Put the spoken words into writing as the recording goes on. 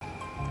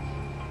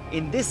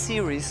In this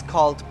series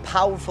called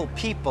Powerful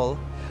People,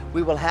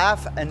 we will have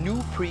a new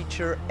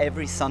preacher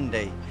every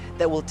Sunday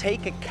that will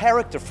take a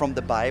character from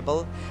the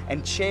Bible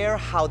and share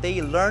how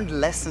they learned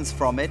lessons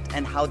from it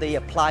and how they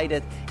applied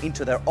it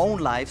into their own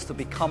lives to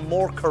become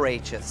more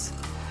courageous.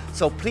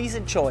 So please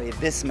enjoy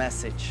this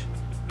message.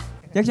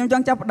 ខ្ញុំច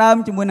ង់ចាប់ផ្ដើម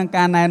ជាមួយនឹង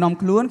ការណែនាំ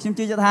ខ្លួនខ្ញុំ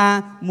ជឿថា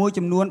មួយ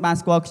ចំនួនបាន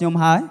ស្គាល់ខ្ញុំ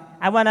ហើយ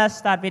I want to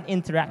start with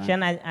introduction.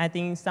 I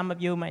think some of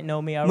you might know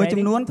me មួយ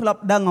ចំ already. នួនធ្លាប់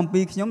ដឹងអំ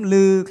ពីខ្ញុំ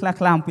ឬខ្លះ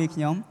ៗអំពីខ្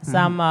ញុំ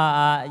Some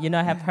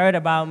have heard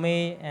about me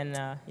and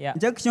អ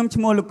ញ្ចឹងខ្ញុំ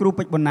ឈ្មោះលោកគ្រូ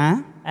ពេជ្រប៊ុនណា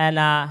And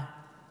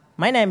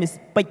my name is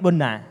Pech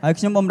Bunna. ហើយ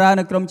ខ្ញុំបម្រើ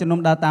នៅក្រុមជំនុំ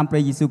ដើរតាមព្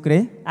រះយេស៊ូវគ្រី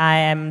ស្ទ I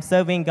am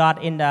serving God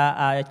in the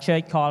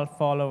church called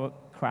Follower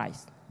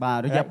Christ. បាទ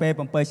រយៈពេល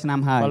7ឆ្នាំ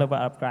ហើយ Follower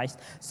of Christ.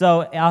 So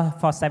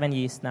for 7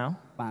 years now.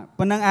 បាទ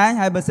ប៉ុណ្្នឹងឯង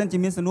ហើយបើសិនជា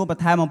មានសំណួរប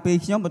ន្ថែមអំពី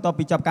ខ្ញុំបន្ទាប់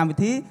ពីចប់កម្មវិ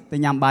ធីទៅ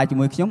ញ៉ាំបាយជា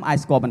មួយខ្ញុំអាច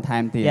ស្គាល់បន្ថែ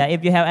មទៀត Yeah, if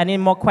you have any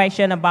more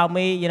question about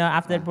me,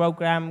 after the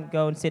program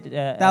go and sit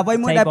តែអ្វី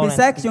មួយដែលពិ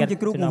សេសខ្ញុំជា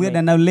គ្រូបង្រៀន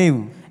ដែលនៅលីវ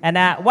And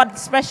what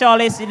special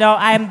is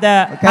I am the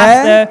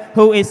pastor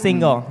who is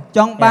single. ច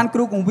ង់បានគ្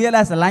រូបង្រៀន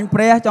ដែលស្រឡាញ់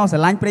ព្រះចង់ស្រ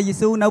ឡាញ់ព្រះយេ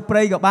ស៊ូវនៅព្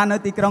រៃក៏បាននៅ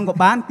ទីក្រុងក៏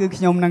បានគឺ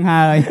ខ្ញុំនឹង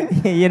ហើយ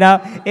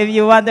If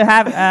you want to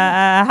have a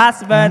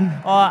husband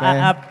or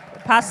a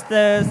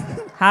pastor's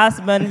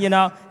husband,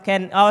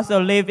 can also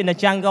live in the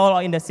jungle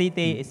or in the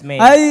city, it's me.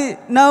 ហើយ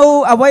នៅ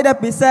អ្វីដែល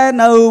ពិសេស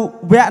នៅ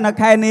វគ្គនៅ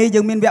ខែនេះ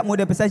យើងមានវគ្គមួយ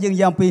ដែលពិសេសយើងនិ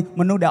យាយអំពី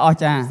មនុស្សដែលអស្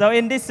ចារ្យ So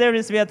in this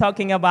series we are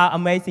talking about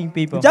amazing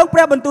people. អញ្ចឹងព្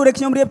រះបន្ទូលដែល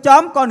ខ្ញុំរៀប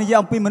ចំក៏និយាយ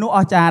អំពីមនុស្សអ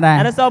ស្ចារ្យដែរ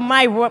And so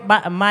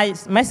my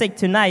message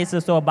tonight is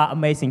also about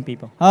amazing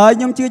people. ហើយ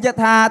ខ្ញុំជឿជាក់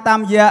ថាតា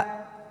មរយៈ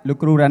លោក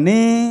គ្រូរ៉ា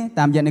នី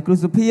តាមរយៈអ្នកគ្រូ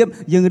សុភាព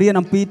យើងរៀន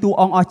អំពីតួ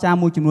អង្គអស្ចារ្យ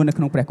មួយចំនួននៅ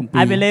ក្នុងព្រះគម្ពីរ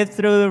I believe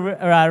through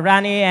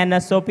Rani and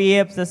Sophia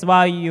that's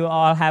why you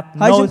all have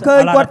ហើយ knows ខ្ញុំ a ឃើ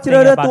ញ lot គាត់ of ជ្រើ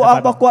ស things រើសតួអង្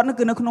គ about របស់គាត់នោះ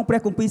គឺនៅក្នុងព្រះ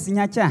គម្ពីរសញ្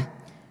ញាចាស់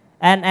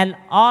And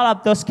all of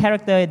those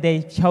characters they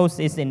chose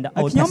is in the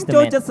Old ខ្ញុំ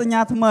ចូលចិត្ត Testament. សញ្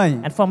ញាថ្មី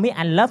And for me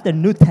I love the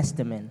New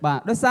Testament. បាទ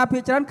ដោយសារភា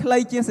គច្រើនខ្លី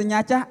ជាងសញ្ញា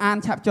ចាស់អាន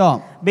ឆាប់ចប់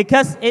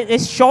Because it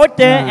is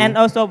shorter and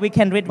also we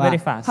can read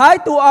very fast. ហើយ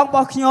តួអង្គរប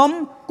ស់ខ្ញុំ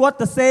គាត់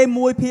ទៅសេ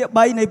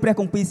1/3នៃព្រះ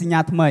គម្ពីរសញ្ញា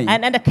ថ្មី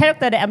And the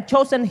character that I'm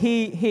chosen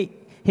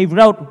he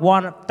wrote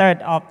 1/3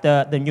 of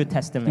the New ខ្ញុំ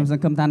Testament. ស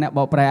ង្ឃឹមថាអ្នកប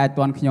កប្រែអាច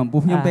ទាន់ខ្ញុំព្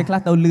រោះខ្ញុំពេលខ្លះ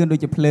ទៅលឿនដូច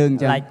ជាភ្លើងអ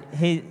ញ្ចឹង Like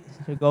he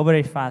go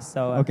very fast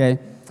so អូខេ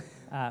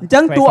អញ្ចឹ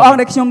ងតួអង្គ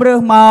ដែលខ្ញុំរើ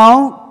សមក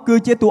គឺ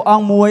ជាតួអ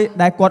ង្គមួយ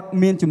ដែលគាត់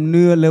មានជំ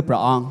នឿលើព្រះ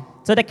អង្គ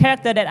So the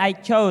character that I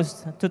chose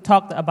to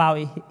talk about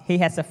he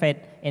has a faith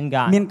in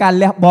God. មានការ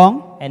លះបង់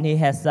And he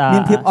has មា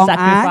នភាពអង់អាច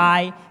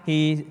sacrifice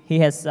he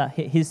has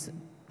his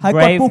ហើយ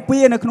គាត់ brave. ពុះពៀ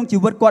នៅក្នុងជី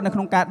វិតគាត់នៅក្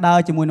នុងការដើរ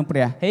ជាមួយនឹងព្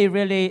រះ He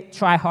really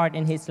try hard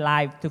in his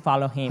life to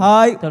follow him.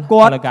 ហើយ to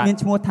គាត់ follow God. មាន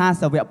ឈ្មោះថា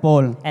សាវកព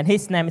ល And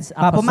his name is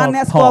បាទប្រហែលអ្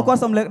នកស្គាល់គាត់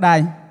Apostle សូមលើកដៃ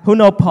Paul. Who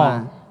know Paul?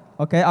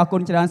 អូខេអរគុ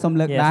ណច្រើនសូម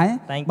លើកដៃ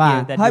thank បា you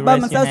ទ that ហើយ you បើ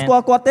raised មិន your សូវ hand. ស្គា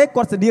ល់គាត់ទេ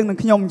គាត់ស្តៀងនឹង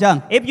ខ្ញុំអញ្ចឹង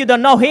If you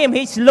don't know him,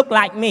 he look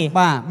like me.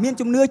 បាទមាន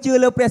ជំនឿជឿ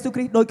លើព្រះយេស៊ូវគ្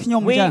រីស្ទដូចខ្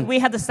ញុំអញ្ចឹង We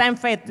have the same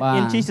faith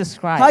in Jesus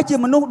ហើយ Christ. ជា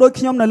មនុស្សដូច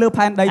ខ្ញុំនៅលើ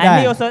ផែនដីដែរ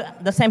And he also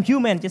the same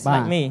human just បា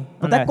ទ like me.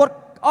 ប៉ុន្តែគាត់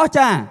អស្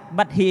ចារ្យ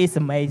But he is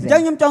អ amazing. ញ្ចឹ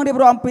ងខ្ញុំចង់រៀប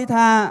រាប់អំពី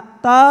ថា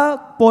តើ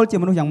ពលជា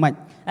មនុស្សយ៉ាងម៉េច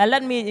And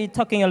let me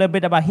talking a little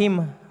bit about him.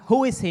 Who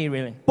is he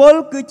really? ពល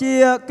គឺជា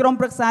ក្រុម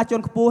ប្រឹក្សាជា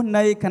ន់ខ្ពស់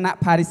នៃគណៈ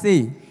ផារីស៊ី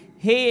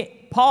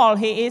Paul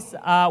he is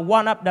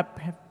one of the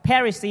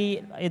Pharisee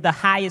the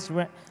highest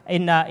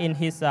in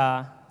his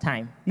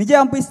time. និយាយ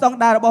អំពីស្តង់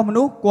ដាររបស់ម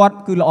នុស្សគាត់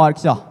គឺល្អឥត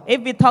ខ្ចោះ If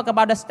we talk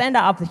about the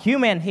standard of the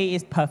human, he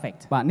is perfect.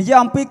 បាទនិយាយ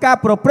អំពីការ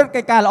ប្រព្រឹត្ត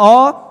កិច្ចការល្អ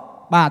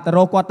បាទទៅរ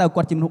កគាត់ទៅ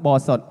គាត់ជាមនុស្សប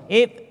រិសុទ្ធ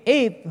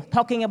If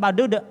talking about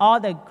do all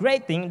the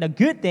great thing, the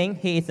good thing,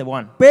 he is the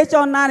one. ពេលច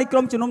លនានៃក្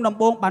រុមជំនុំដំ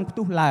បូងបានផ្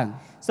ទុះឡើង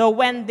So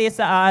when this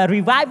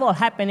revival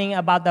happening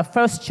about the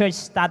first church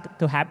started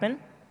to happen,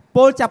 ព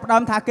លចាប់ផ្ដើ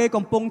មថាគេ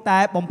កំពុងតែ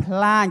បំផ្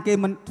លាញគេ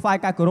មិនថ្វាយ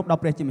ការគោរពដ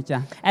ល់ព្រះជាម្ចា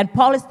ស់ and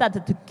Paul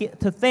started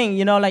to think,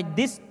 like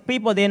these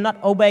people they not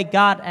obey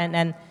God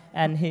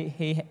and he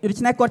ដូ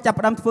ច្នេះគាត់ចាប់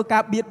ផ្ដើមធ្វើកា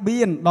របៀតបៀ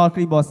នដល់គ្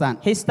រីស្ទបរិស័ទ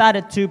he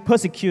started to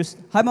persecute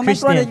ហើយមិនមែន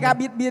គ្រាន់តែ Christians. ការ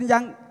បៀតបៀនយ៉ា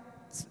ង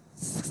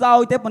ខ្សោយ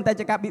ទេប៉ុន្តែ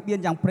ជាការបៀតបៀន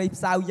យ៉ាងព្រៃ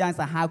ផ្សៅយ៉ាង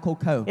សាហាវខូ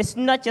ខើ It's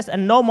not just a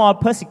normal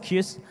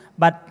persecution,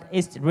 but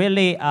it's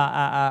really a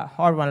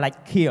hard one like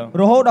kill.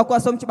 រហូតដល់គា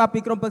ត់សូមច្បាប់ពី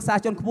ក្រុមប្រឹក្សា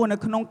ជាន់ខ្ពស់នៅ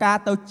ក្នុងការ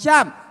ទៅ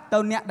ចាប់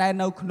ទៅអ្នកដែល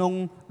នៅក្នុង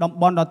តំ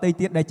បន់ដទៃ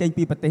ទៀតដែលចេញ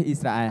ពីប្រទេសអ៊ី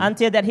ស្រាអែល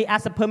Until that he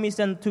asked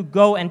permission to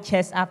go and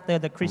chase after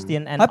the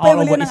Christian and ហើយពេល all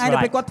វេលា over ហ្នឹងឯងដែ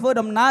ល Israel. គាត់ធ្វើ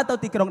ដំណើរទៅ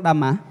ទីក្រុងដា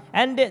ម៉ាស់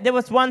And there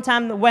was one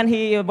time when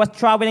he was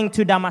traveling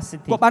to Damascus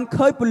city, គាត់បាន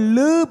ឃើញពន្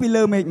លឺពី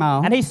លើមេឃមក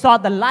and he saw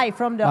the light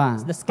from the ហើ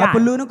យ sky. ព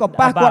ន្លឺហ្នឹងក៏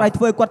ប៉ះគាត់ឲ្យ above.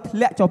 ធ្វើឲ្យគាត់ធ្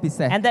លាក់ចុះពី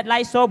សេះ And that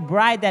light so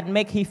bright that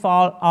make he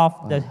fall off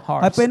the ហើ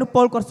យ horse. ពេលនោះព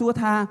លគាត់សួរ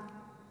ថា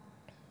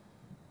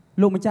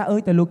លោកម្ចាស់អើ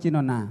យតើលោកជានរ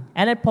ណា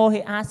And then Paul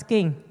he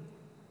asking,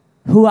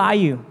 "Who are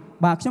you?"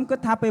 បាទខ្ញុំគិត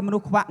ថាពេលមនុ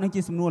ស្សខ្វាក់នឹង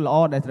ជាសំណួរល្អ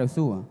ដែលត្រូវ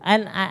សួរ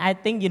And I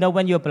think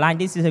when you're blind,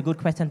 this is a good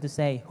question to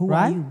say. Who are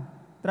right you?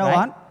 ត្រូវអ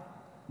ត់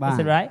បាទ Is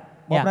it right?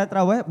 បកប្រែត្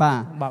រូវហ៎បា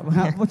ទ បាទ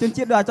ពួកជន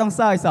ជាតិដូចអាចចង់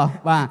សើចសោះ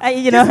បាទ Hey,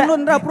 you know- សំណួ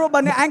រត្រូវព្រោះបើ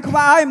អ្នកឯងខ្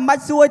វាក់ហើយមិនបា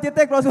ច់សួរទៀត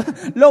ទេគ្រាន់សួរ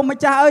លោកម្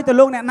ចាស់អើយតើ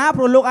លោកអ្នកណា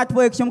ព្រោះលោកអាចធ្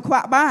វើឲ្យខ្ញុំខ្វា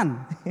ក់បាន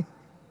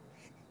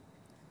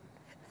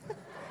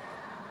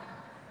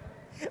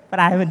But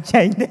I haven't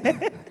changed.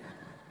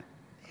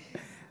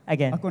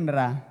 again. អរគុណតា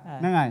រា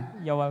ហ្នឹងហើយ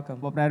You're welcome.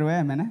 បបប្រែរួយ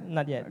មែនណា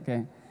Not yet. Okay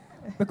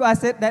because I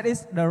said that is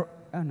the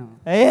oh no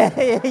Vậy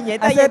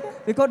I said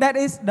because that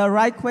is the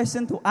right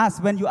question to ask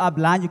when you are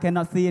blind you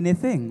cannot see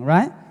anything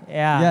right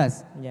Yeah. Yes.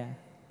 Yeah.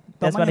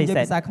 តោះ That's មក what និ he យាយ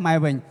said. ភាសាខ្មែរ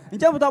វិញអ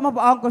ញ្ចឹងបន្ទាប់មក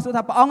ព្រះអង្គក៏សួរ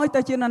ថាព្រះអង្គអើយ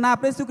ទៅជានរណា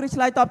ព្រះយេស៊ូវគ្រីស្ទ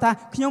ឆ្លើយតបថា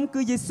ខ្ញុំ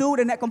គឺយេស៊ូវ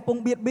ដែលអ្នកកំពុង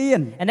បៀតបៀ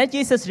ន And then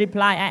Jesus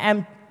replied, I am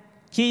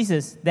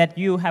Jesus that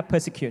you have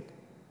persecuted.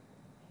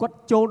 គាត់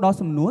ចូលដល់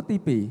សំណួរទី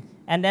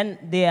And then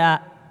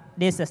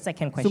there's a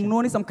second 2 សំណួ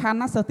question. រនេះសំខាន់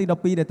ណាស់សិស្សទី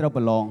12ដែលត្រូវ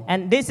ប្រឡង And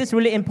this is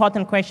really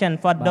important question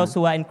for those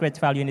who are in grade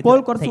 12. You need ពល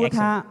to គាត់សួរ take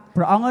ថា action.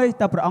 ព្រះអង្គអើយ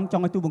តើព្រះអង្គច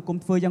ង់ឲ្យទូបង្គំ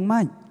ធ្វើយ៉ាង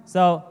ម៉េច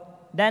So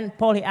then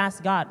Paul he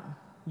asked God,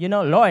 you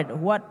know, Lord,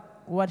 what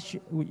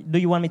do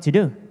you want me to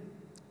do?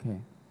 អូខេអ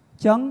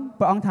ញ្ចឹង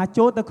ព្រះអង្គថា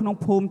ចូលទៅក្នុង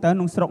ភូមិទៅក្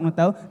នុងស្រុកនោះ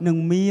ទៅនឹង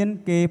មាន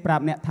គេប្រា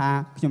ប់អ្នកថា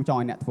ខ្ញុំចង់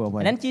ឲ្យអ្នកធ្វើអ្វី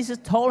And then Jesus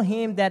told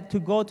him that to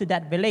go to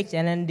that village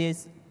and then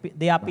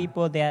there are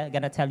people there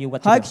going to tell you what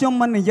ហើយ to do. ខ្ញុំ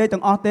មិននិយាយ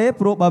ទាំងអស់ទេ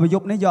ព្រោះបើប្រយុ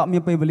ទ្ធនេះយកមា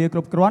នពេលវេលាគ្រ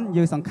ប់គ្រាន់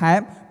យើងសង្ខេប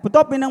បន្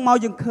ទាប់ពីនឹងមក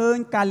យើងឃើញ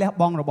ការលះ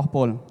បង់របស់ព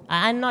ល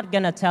I'm not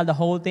going to tell the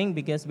whole thing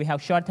because we have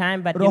short time,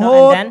 but រ you ហូ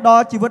know, ត and then ដ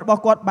ល់ជីវិតរប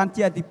ស់គាត់បាន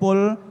ជាឥទ្ធិពល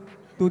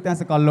ទូទាំង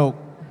សកលលោក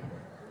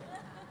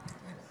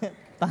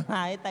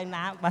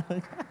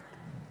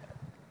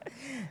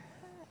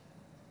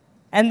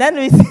And then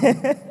we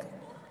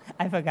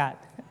I forgot.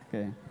 អូ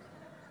ខេ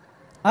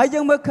ហើយយើ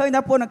ងមើលឃើញ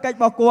ថាពលនកិច្ចរ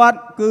បស់គាត់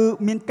គឺ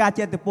មានការ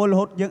ជាឥទ្ធិពលរ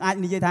ហូតយើងអាច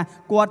និយាយថា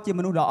គាត់ជា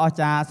មនុស្សដ៏អស្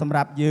ចារ្យសម្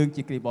រាប់យើង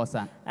ជាគ្រីស្ទបរិ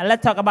ស័ទ And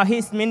let's talk about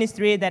his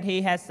ministry that he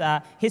has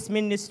his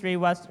ministry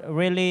was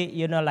really,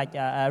 you know, like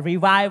a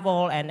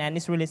revival and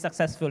it's really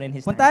successful in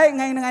his ប៉ុន្តែ time.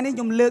 ថ្ងៃនេះខ្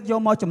ញុំលើកយក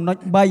មកចំណុច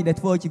3ដែល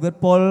ធ្វើជីវិត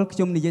ពលខ្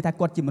ញុំនិយាយថា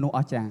គាត់ជាមនុស្សអ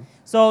ស្ចារ្យ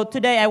So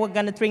today I was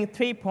going to bring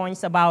 3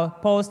 points about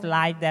Paul's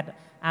life that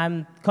I'm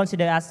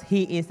consider as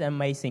he is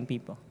amazing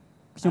people.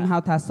 ខ្ញុំហៅ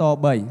ថាស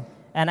3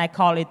 And I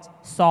call it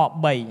Saw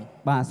Bay.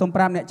 បាទសូមប្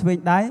រាប់អ្នកឆ្វេង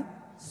ដៃ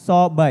ស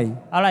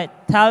3 All right,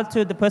 tell to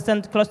the person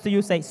close to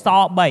you, say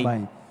Saw Bay.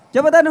 ចឹ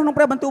ងបើតែក្នុង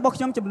ព្រះបន្ទូលរបស់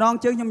ខ្ញុំចំណង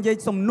ជើងខ្ញុំនិយាយ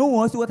សំណួរ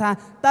សួរថា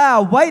តើ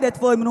អ្វីដែល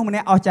ធ្វើឲ្យមនុស្សម្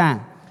នាក់អស្ចារ្យ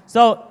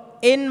So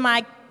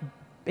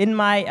in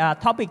my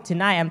topic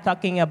tonight, I'm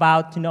talking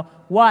about, you know,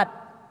 what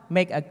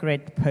make a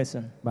great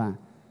person. បាទ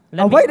Let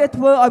me- អ្វីដែល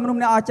ធ្វើឲ្យមនុស្ស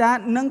ម្នាក់អស្ចារ្យ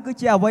នឹងគឺ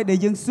ជាអ្វីដែល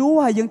យើងសួរ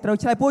ហើយយើងត្រូវ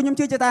ឆ្លើយព្រោះខ្ញុំ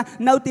ជឿថា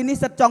នៅទីនេះ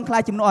សិតចង់ខ្លា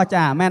ចជាមនុស្សអស្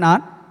ចារ្យមែនអ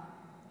ត់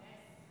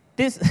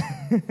This,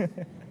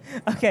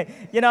 okay,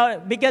 you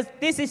know, because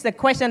this is the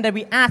question that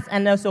we ask,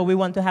 and also we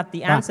want to have the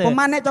បាទ answer. ប្រ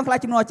ហែលអ្នកចង់ខ្លាច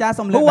ជាមនុស្សអស្ចារ្យ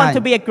សូមលើក Who ដៃ want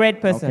to be a great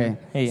អូខេ person?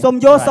 Here. សូម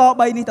យកស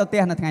Right. 3នេះទៅផ្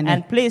ទះនៅថ្ងៃនេះ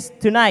And please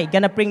tonight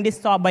gonna bring this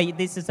Saw Bay.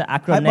 This is an ហើយ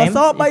acronym. បើស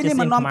It's 3 នេះ just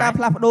មិន in នាំការ Khmer.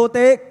 ផ្លាស់ប្ដូរ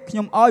ទេខ្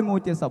ញុំឲ្យមួយ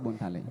ទៀតស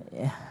4ថាលេ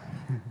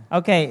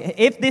Okay,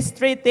 if these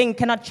 3 things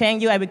cannot change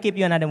you, I will give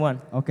you another one.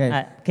 អូខេ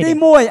kidding. ទី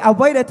1អ្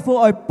វីដែលធ្វើ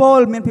ឲ្យពល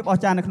មានភាពអ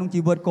ស្ចារ្យនៅក្នុង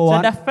ជីវិតគា So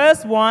ត់ the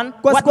first one,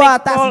 គាត់ what ស្គាល់អ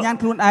ត្ត makes ស Paul, ញ្ញាណ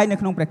ខ្លួនឯងនៅ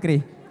ក្នុងព្រះគ្រី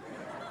ស្ទ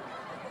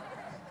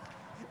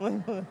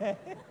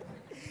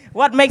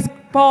what makes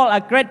Paul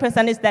a great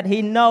person is that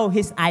he know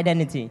his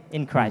identity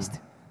in Christ.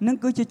 នឹង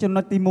គឺជាចំ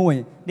ណុចទី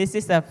This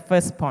is the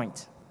first point.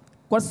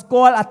 1គាត់ស្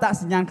គាល់អត្ត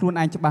សញ្ញាណខ្លួន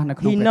ឯងច្បាស់នៅ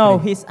ក្នុង He ព្រះ know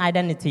គ្រីស្ទ his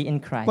identity in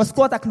គាត់ Christ. ស្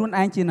គាល់តែខ្លួន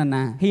ឯងជានរ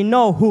ណា He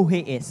know who he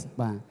is.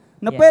 បាទ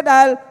នៅពេល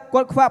ដែល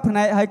គាត់ខ្វាក់ភ្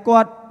នែកហើយគា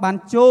ត់បាន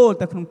ចូល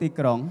ទៅក្នុងទី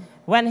ក្រុង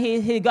When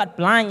he got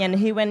blind and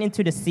he went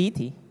into the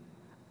city,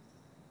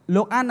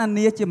 លោកអាណា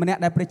នីជាម្នាក់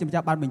ដែលព្រះជាម្ចា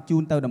ស់បានបញ្ជូ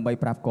នទៅដើម្បី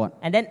ប្រាប់គាត់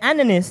and then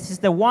Ananias is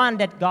the one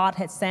that God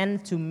had sent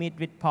to meet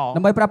with Paul.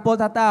 ដើម្បីប្រាប់ពល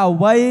ថាតើអ្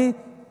វី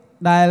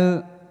ដែល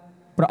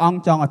ព្រះអង្គ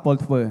ចង់ឲ្យពល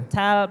ធ្វើ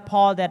Tell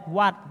Paul that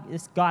what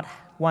is God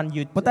want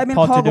you ប៉ុន្តែមាន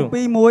Paul ខ to គ do. ម្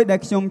ពីរមួយដែល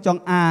ខ្ញុំច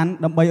ង់អាន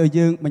ដើម្បីឲ្យ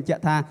យើងបញ្ជា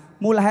ក់ថា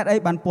មូលហេតុអី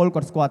បានពល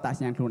គាត់ស្គាល់អត្ត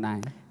សញ្ញាណខ្លួនឯង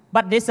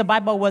But this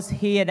Bible was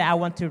here that I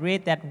want to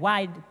read that why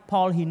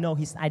Paul he know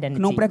his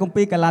ក្នុង identity. ព្រះគម្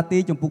ពីរកាឡាទី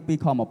ជំពូក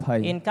2ខ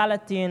In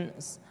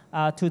Galatians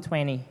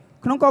 2:20.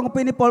 20ក្នុងខគម្ពី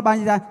រនេះពលបាន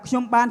និយាយថាខ្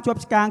ញុំបានជាប់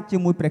ឆ្កាងជា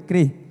មួយព្រះគ្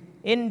រីស្ទ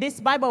In this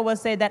Bible will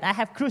say that I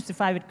have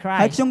crucified with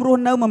ហើយ Christ. ខ្ញុំរ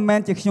ស់នៅមិនមែ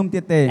នជាខ្ញុំទៀ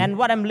តទេ And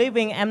what I'm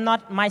living, I'm not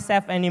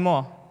myself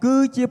anymore. គឺ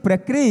ជាព្រះ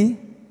គ្រីស្ទ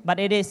But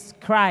it is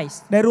Christ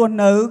ដែលរស់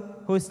នៅ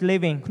who is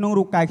living ក្នុង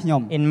រូបកាយខ្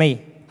ញុំ in me.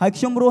 ហើយ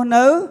ខ្ញុំរស់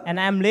នៅ And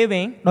I'm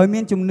living ដោយមា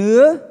នជំនឿ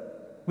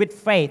with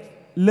faith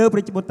លើព្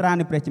រះជាបុត្រា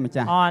នៃព្រះជាម្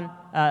ចាស់ on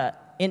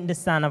in the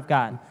Son of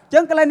God. អញ្ចឹ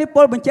ងកន្លែងនេះព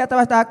លបញ្ជាក់ទៅ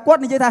ថាគាត់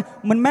និយាយថា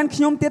មិនមែន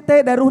ខ្ញុំទៀតទេ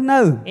ដែលរស់នៅ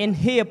In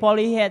here, Paul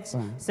he had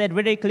said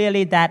very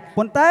clearly that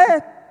ប៉ុន្តែ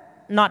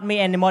not me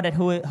anymore that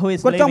who is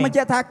គាត់ចង់ living, បញ្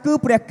ជាក់ថាគឺ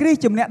ព្រះគ្រីស្ទ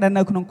ជាម្នាក់ដែល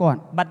នៅក្នុងគាត់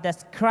but that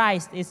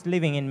Christ is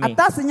living in អ me. ត្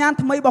តសញ្ញាណ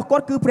ថ្មីរបស់គា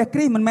ត់គឺព្រះគ្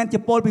រីស្ទមិនមែនជា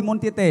ពលពីមុន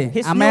ទៀតទេ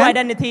His អា new មែន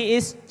identity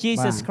is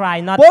Jesus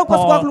Christ, not ពលគា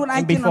ត់ស្គាល់ខ្លួនឯ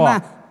ង Paul ជានរណា before.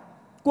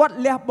 គាត់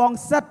លះបង់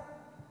សិទ្ធិ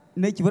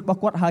នៃជីវិតរបស់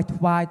គាត់ហើយ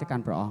ថ្វាយទៅកា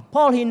ន់ព្រះអង្គ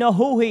Paul he know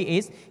who he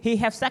is. He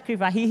have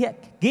sacrificed. He have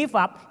give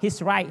up his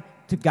right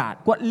to God.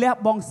 គាត់លះ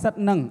បង់សិទ្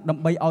ធិនឹងដើ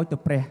ម្បីឲ្យទៅ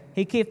ព្រះ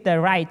He keep the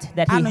right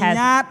that អ he នុញ្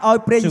ញា has តឲ្យ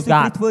ព្រះយេស៊ូវ to គ្រី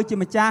God. ស្ទធ្វើជា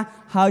ម្ចាស់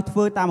ហើយធ្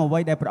វើតាមអ្វី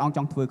ដែលព្រះអង្គច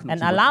ង់ធ្វើក្នុងជីវិ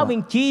and តគាត់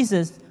allowing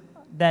Jesus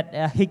that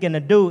he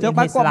gonna do ចឹង in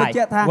បាទ his គាត់បញ្ life,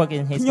 ជាក់ថា work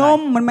in his ខ្ញុំ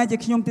life. មិនមែនជា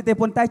ខ្ញុំទៀតទេ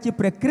ប៉ុន្តែជា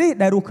ព្រះគ្រីស្ទ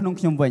ដែលរស់ក្នុង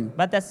ខ្ញុំវិញ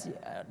But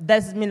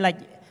that's mean like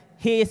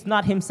he is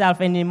not himself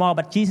anymore,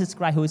 but Jesus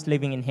Christ who is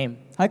living in him.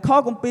 ហើយខ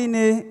គម្ពីរ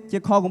នេះជា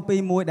ខគម្ពីរ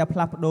មួយដែលផ្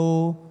លាស់ប្ដូរ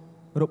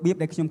របៀប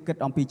ដែលខ្ញុំគិត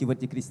អំពីជីវិត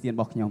ជាគ្រីស្ទានរ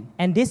បស់ខ្ញុំ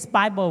And this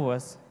Bible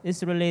verse is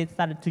really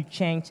started to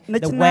change នៅ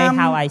the ឆ្នាំ way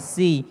how I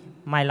see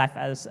my life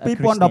as a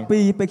Christian. 2012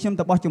ពេលខ្ញុំ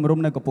ទៅបោះជំរំ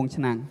នៅកំពង់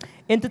ឆ្នាំង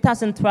In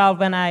 2012,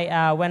 when I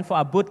went for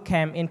a boot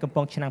camp in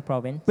Kampong Chnang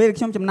province, ពេល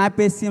ខ្ញុំចំណាយ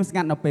ពេលសៀមស្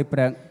ងាត់នៅពេលព្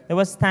រឹក there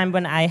was time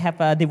when I have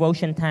a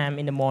devotion time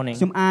in the morning,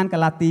 ខ្ញុំអានកា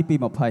ឡាទី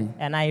 2:20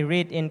 and I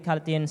read in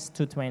Galatians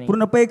 2:20. ព្រោះ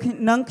នៅពេលហ្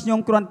នឹងខ្ញុំ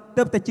គ្រាន់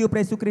ទើបតែជឿព្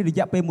រះយេស៊ូវគ្រីស្ទរ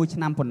យៈពេល1ឆ្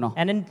នាំប៉ុណ្ណោះ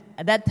And then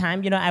at that time,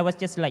 I was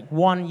just like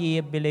 1 year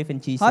believe in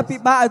Jesus. ហើយពិ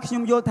បាកឲ្យខ្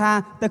ញុំយល់ថា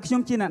តើខ្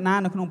ញុំជាអ្នកណា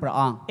នៅក្នុងព្រះ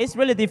អង្គ It's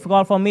really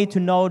difficult for me to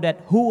know that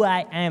who I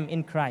am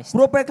in Christ.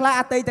 ព្រោះពេលខ្លះ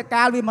អតីត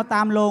កាលវាមក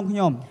តាមលងខ្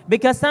ញុំ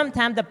Because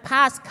sometimes the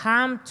past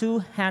come to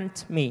haunt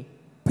me.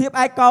 ភាព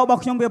ឯកោរបស់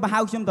ខ្ញុំវាបង្ហៅ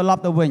ខ្ញុំត្រឡ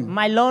ប់ទៅវិញ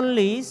My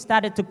lonely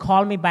started to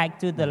call me back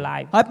to the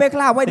life. ហើយពេលខ្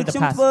លះអ្វីដែល To the ខ្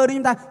ញុំ past. ធ្វើរៀ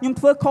ងថាខ្ញុំ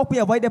ធ្វើខុសពី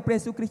អ្វីដែលព្រះ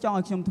យេស៊ូវគ្រីស្ទចង់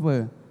ឲ្យខ្ញុំធ្វើ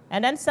And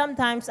then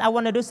sometimes I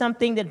want to do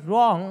something that's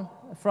wrong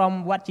from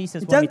what Jesus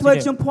អញ្ចឹង wants ធ្វើ me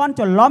ឲ្យខ្ញុំ to do. ភ័ន្ត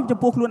ច្រឡំចំ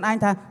ពោះខ្លួនឯង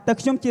ថាតើ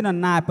ខ្ញុំជានរ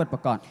ណាពិតប្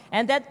រាកដ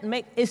And that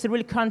is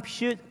really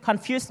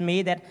confused me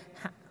that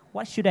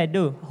what should I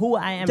do? Who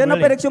I am ចឹងនៅ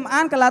ពេលដែល really. ខ្ញុំ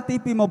អានកាឡាទី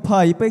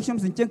 2:20 ពេលខ្ញុំ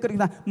សញ្ជឹងគិត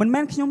ថាមិនមែ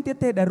នខ្ញុំទៀត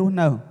ទេដែលរស់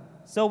នៅ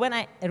So when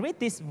I read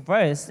this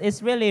verse, it's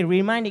really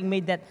reminding me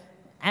that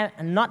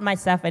I'm not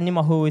myself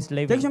anymore who is ចឹង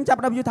living. ខ្ញុំចាប់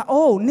ផ្ដើមយល់ថា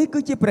អូនេះគឺ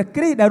ជាព្រះ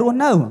គ្រីស្ទដែលរស់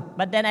នៅ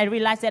But then I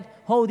realized that,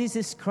 oh, this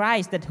is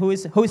Christ that who is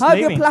ហើយ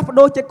វា living. ផ្លាស់ប្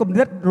ដូរចិត្តគំ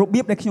និតរ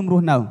បៀបដែលខ្ញុំរ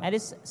ស់នៅ And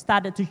it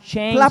started to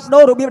change ផ្លាស់ប្ដូ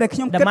ររបៀបដែលខ្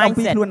ញុំ the គិតអំ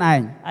ពី mindset ខ្លួនឯង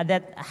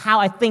that how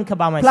I think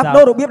about ផ្លាស់ប្ដូ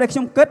រ myself. របៀបដែលខ្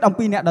ញុំគិតអំ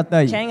ពីអ្នកដ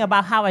ទៃ Change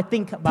about how I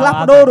think ផ្លាស់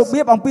about ប្ដូររ others.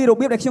 បៀបអំពីរ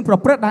បៀបដែលខ្ញុំប្រ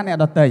ព្រឹត្តដល់អ្នក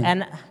ដទៃ And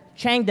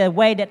change the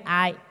way that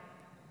I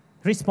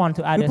respond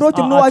to ពី others ព្រោះ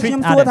ជំនួស or ឲ្យខ្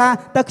ញុំ treat សួរ others. ថា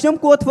តើខ្ញុំ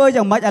គួរធ្វើ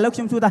យ៉ាងម៉េចឥឡូវខ្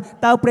ញុំសួរថា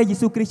តើព្រះយេ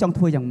ស៊ូវគ្រីស្ទចង់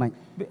ធ្វើយ៉ាងម៉េច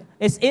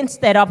It's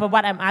instead of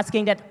what I'm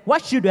asking that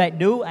what should I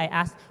do, I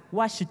ask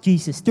what should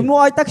Jesus ជំ do. នួស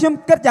ឲ្យតើខ្ញុំ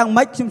គិតយ៉ាង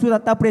ម៉េចខ្ញុំសួរថា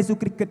តើព្រះយេស៊ូវ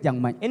គ្រីស្ទគិតយ៉ាង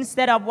ម៉េច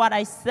Instead of what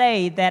I say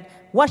that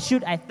what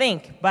should I think,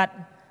 but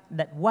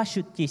that what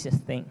should Jesus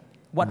think?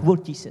 What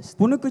would Jesus do?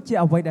 ព្រោះនេះគឺជា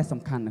អ្វីដែល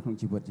សំខាន់នៅក្នុង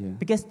ជីវិតយើង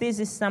Because this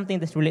is something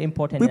that's really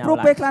important ពី in ព្រោះ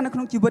our ពេល life. ខ្លះនៅក្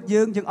នុងជីវិត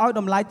យើងយើងឲ្យ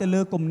តម្លៃទៅ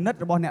លើគំនិត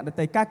របស់អ្នកដ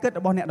ទៃការគិត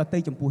របស់អ្នកដទៃ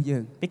ចំពោះយើ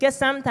ង Because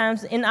sometimes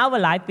in our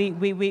life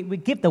we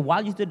give the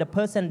value to the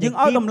person យើ they ង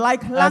ឲ្យ give តម្លៃ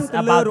ខ្លាំង us ទៅ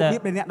លើ about របៀ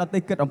បដែលអ្នកដទៃ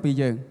គិតអំពី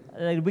យើង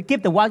we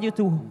give the value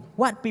to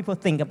what people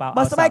think about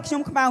បើស្បែក ourselves. ខ្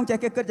ញុំខ្មៅចេះ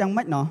គេគិតយ៉ាង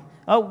ម៉េចណោះ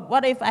Oh,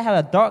 what if I have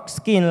a dark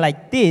skin like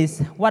this?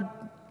 What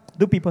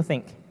do people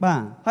think? បា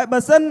ទហើយបើ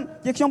សិន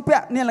ជាខ្ញុំពា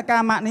ក់នាឡិកា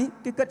ម៉ាកនេះ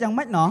គេគិតយ៉ាង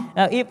ម៉េចណោះ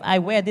If I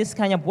wear this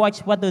kind of watch,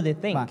 what do they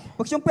think? បាទ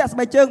បើខ្ញុំពាក់ស្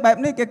បែកជើងបែប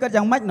នេះគេគិត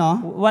យ៉ាងម៉េចណោះ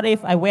What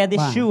if I wear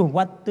this Wow. shoe?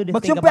 What do they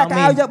បើខ្ញុំ think ពាក់ about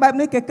កៅអៅ me? យកបែប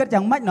នេះគេគិត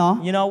យ៉ាងម៉េចណោះ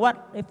You know what?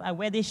 If I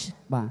wear this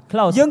បាទ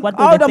clothes, យើង what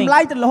ឲ្យ do they តម្លៃ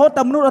think? ទៅរហូតដ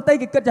ល់មនុស្សដទៃ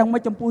គេគិតយ៉ាងម៉េ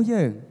ចចំពោះ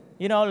យើង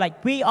You know, like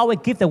we always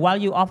give the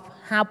value of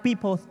how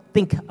people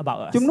think about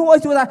us. ជំនួសឲ្យ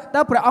សួរថា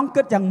តើព្រះអង្គ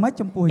គិតយ៉ាងម៉េច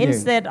ចំពោះយើង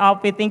Instead of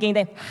we thinking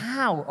that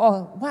how or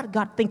what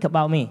God think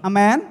about me. អា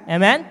មែន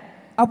Amen?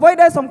 អ្វី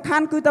ដែលសំខា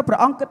ន់គឺតើព្រះ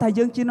អង្គគិតថា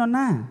យើងជានរ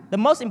ណា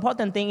The most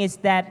important thing is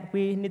that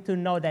we need to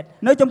know that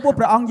នៅចំពោះ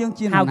ព្រះអង្គយើង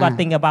ជានរ how ណា God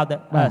think about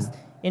Wow. us.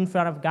 In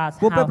front of God,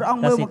 ព្រោះពេល how ព្រះអង្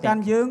គមើល does He មកកាន់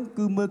think? យើង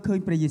គឺមើលឃើញ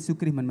ព្រះយេស៊ូវ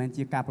គ្រីស្ទមិនមែន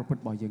ជាការប្រព្រឹត្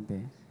តរបស់យើងទេ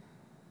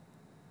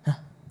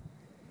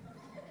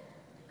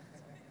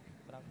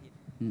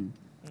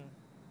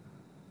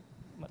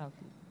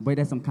អ្វី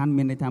ដែលសំខាន់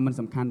មានន័យថាមិន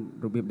សំខាន់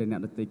របៀបដែលអ្នក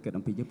ដទៃគិត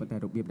អំពីយើងប៉ុន្តែ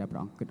របៀបដែលព្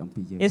រះអង្គគិតអំ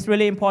ពីយើង It's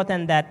really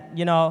important that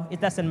it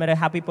doesn't matter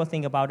how people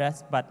think about us,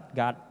 but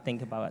God think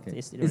about us.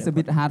 It's really It's a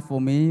bit hard for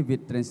me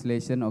with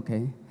translation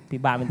okay ពិ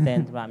បាកមែនទែន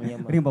សម្រាប់ខ្ញុំ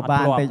រៀងបបា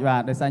បន្តិចបា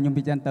ទដោយសារខ្ញុំ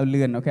ពីចិនទៅ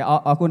លឿនអូខេ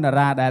អរគុណតា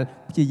រាដែល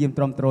ព្យាយាម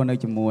ទ្រាំទ្រនៅ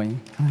ជាមួយ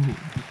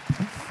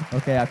អូ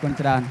ខេអរគុណ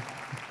ច្រើន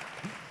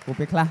ពួក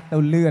ពេលខ្លះទៅ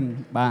លឿន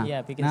បាទ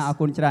Yeah, because ណាអរ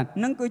គុណច្រើន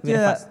នឹងគឺជា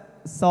very fast.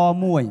 ស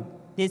មួយ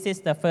This is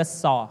the first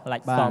saw,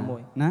 like បា saw ទ មួ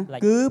យ ណា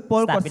Like គឺព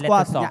លគាត់ start with ស្គា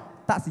ល់ letter saw.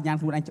 តសញ្ញាណ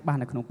ខ្លួនឯងច្បាស់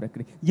នៅក្នុងព្រះគ្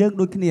រីស្ទយើង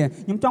ដូចគ្នា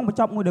ខ្ញុំចង់បញ្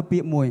ចប់មួយដោយពា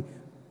ក្យមួយ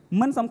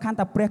មិនសំខាន់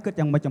ថាព្រះគិត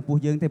យ៉ាងម៉េចចំពោះ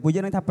យើងទេព្រោះយើ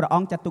ងនឹងថាព្រះអ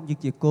ង្គចាត់ទុកយើង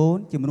ជាកូន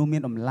ជាមនុស្សមា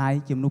នតម្លៃ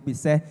ជាមនុស្សពិ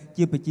សេស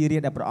ជាប្រជារា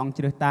ស្ត្រដែលព្រះអង្គ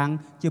ជ្រើសតាំង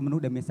ជាមនុស្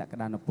សដែលមានសក្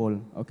តានុពល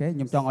អូខេខ្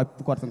ញុំចង់ឲ្យ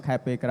គាត់សង្ខេប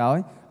ពេលក្រោយ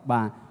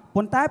បាទ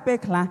ប៉ុន្តែពេល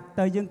ខ្លះ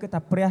តើយើងគិត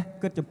ថាព្រះ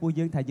គិតចំពោះ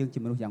យើងថាយើងជា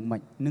មនុស្សយ៉ាងម៉េ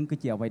ចនឹងគឺ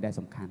ជាអ្វីដែល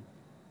សំខាន់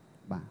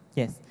បាទ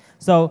Yes.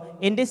 So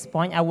in this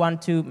point, I want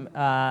to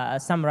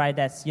summarize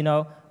that.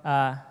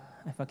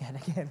 I forget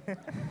again.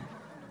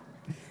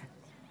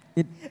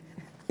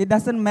 It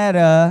doesn't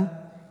matter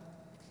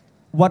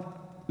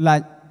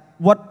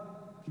what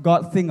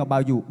God think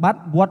about you, but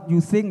what you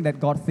think that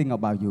God think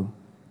about you.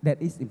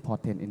 That is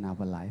important in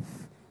our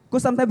life.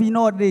 Because sometimes we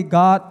know that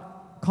God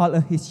call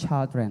us His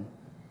children.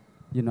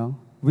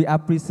 We are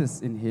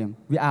precious in Him.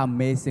 We are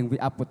amazing. We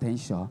are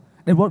potential.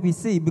 That's what we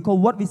see. Because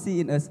what we see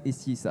in us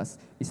is Jesus.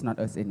 It's not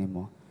us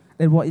anymore.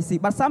 That's what we see.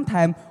 But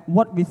sometimes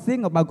what we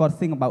think about God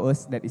think about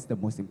us, that is the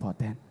most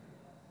important.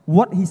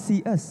 What He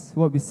see us,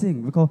 what we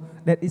sing, because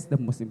that is the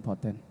most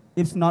important.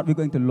 If not, we're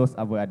going to lose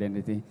our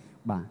identity.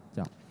 បាទច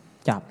ប់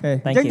Job. អូខេ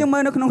Thank អញ្ចឹងខ្ញុំ you. មើ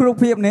លនៅក្នុងរូប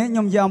ភាពនេះខ្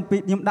ញុំយកអំពី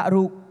ខ្ញុំដាក់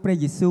រូបព្រះ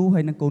យេស៊ូវហើ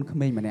យនឹងកូនក្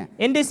មេងម្នាក់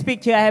In this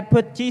picture, I have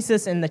put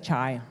Jesus and the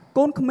child.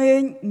 កូនក្មេង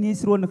ងាយ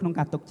ស្រួលនៅក្នុង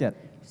ការទុកចិត្ត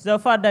So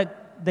for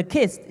the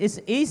kids, it's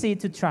easy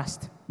to trust.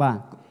 បាទ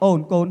អូន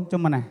កូនចុះ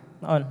មកណា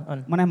On.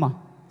 មកណាមក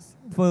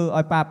ធ្វើ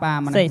ឲ្យប៉ាប៉ា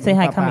ម្នាក់ Say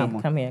hi, ប៉ា come ប៉ា here, ម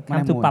ក come here, ម្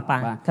នាក់ come to មួយ Papa,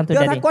 បាទ come to យើ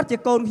ងថា Daddy. គាត់ជា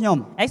កូនខ្ញុំ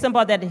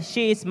Example that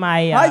she is my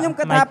ហើយខ្ញុំ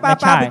គិតថា my ប៉ា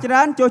ប៉ាពី child. ច្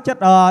រើនចូលចិត្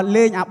ត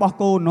លេងអាបោះ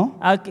កូននោះ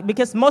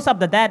Because most of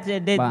the dads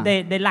Wow.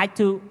 they like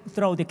to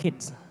throw the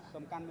kids.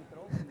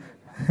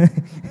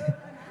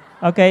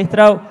 Okay,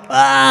 throw.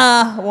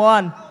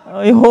 One.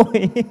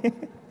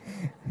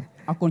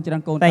 អរគុណច្រើ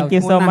នកូន Thank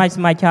you so much,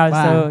 my child.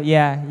 Wow. So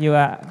yeah, you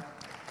are.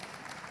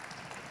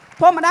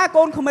 ធម្មតា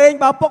កូនក្មេង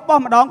បើពុកបោះ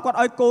ម្ដងគាត់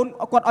ឲ្យកូន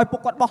គាត់ឲ្យពុក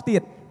គាត់បោះទៀ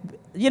ត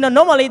You know,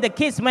 normally the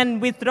kids when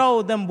we throw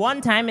them one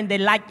time and they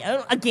like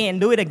again,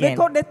 do it again.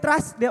 because they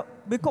trust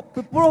because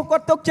ព្រោះគា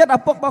ត់ទុកចិត្តឪ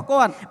ពុករបស់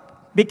គាត់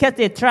Because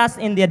they trust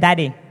in their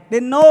daddy.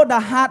 they know the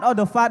heart of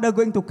the father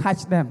going to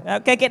catch them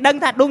គេដឹង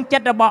ថាដួងចិ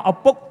ត្តរបស់ឪ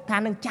ពុកថា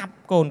នឹងចាប់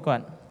កូនគា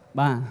ត់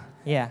បាទ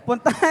Yeah. ប៉ុ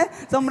ន្តែ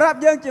សម្រាប់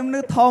យើងជាមនុ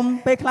ស្សធំ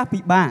ពេលខ្លះ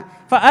ពិបាក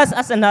For us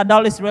as an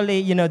adult it's really,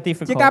 you know,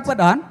 ជាការ difficult. ពិត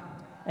អត់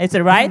Is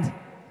it right?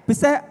 ពិ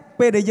សេស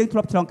ពេលដែលយើងធ្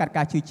លាប់ឆ្លងកាត់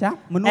ការឈឺចាប់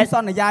មនុស្សស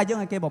ន្យាយើង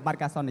ឲ្យគេបំបត្តិ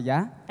ការសន្យា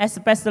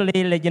Especially,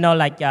 you know,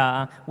 like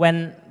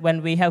when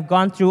we have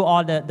gone through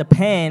all the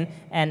pain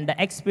and the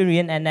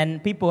experience, and then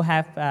people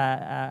have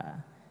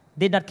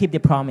did not keep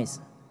the promise.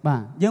 បា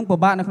ទយើងពិ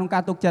បាកនៅក្នុងកា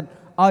រទុកចិត្ត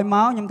ឲ្យម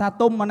កខ្ញុំថា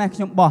ទុំមកនេះខ្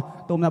ញុំបោះ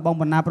ទុំថាបង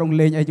បណ្ណាប្រង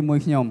លេងអីជាមួយ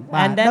ខ្ញុំ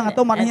បាទដឹងថា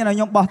ទុំអត់ហ៊ានឲ្យ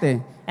ខ្ញុំបោះទេ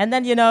And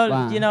then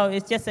Wow. you know,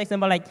 it's just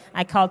example like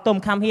I call Tom,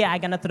 come here, I'm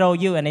gonna throw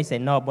you, and they say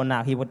no, but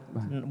now he would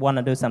want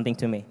to do something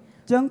to me.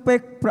 អញ្ចឹងពេល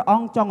ព្រះអ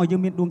ង្គចង់ឲ្យយើ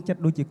ងមានដួងចិត្ត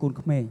ដូចជាកូន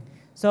ក្មេង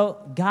So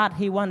God,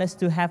 He wants us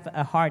to have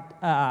a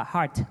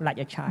heart like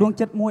a ដួង child,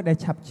 ចិត្តមួយដែល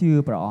ឆាប់ជឿ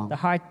ព្រះអង្គ the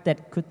heart that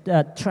could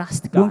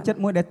trust ដួង God, ចិត្ត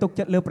មួយដែលទុក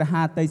ចិត្តលើព្រះ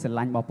ហាតីស្រ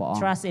ឡាញ់របស់ព្រះអង្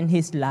គ trust in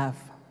His love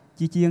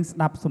ជាជាងស្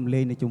ដាប់សំឡេ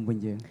ងនៅជុំវិញ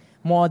យើង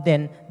more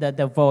than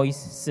the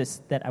voices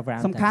that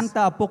around សំខាន់ us.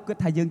 តើឪពុកគិត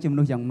ថាយើងជាម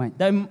នុស្សយ៉ាងម៉េច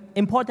The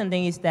important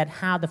thing is that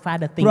how the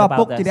Father ព្រោះ thinks ឪ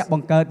ពុក about ជាអ្នក us, ប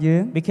ង្កើតយើ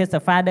ង because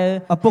the Father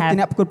ឪពុកជា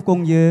អ្នកផ្គត់ផ្គ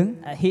ង់យើង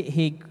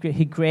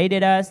He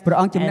created us, ព្រះ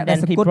អង្គជាម្នាក់ and ដែល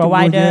then ស He ង្កត់ជំនួស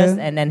provided យើង us,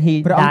 and then He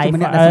ព្រះអង្គជា died ម្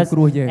for នាក់ដែលស us, ង្គ្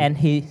រោះយើង and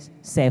He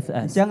saved អ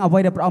us. ញ្ចឹងអ្វី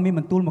ដែលព្រះអង្គមាន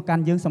បន្ទូលមកកា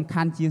ន់យើងសំ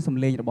ខាន់ជាងសំ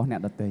ឡេងរបស់អ្នក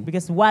ដទៃ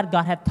Because what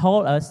God has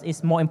told us is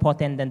more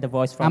important than the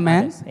voice from អាមែ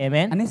ន others.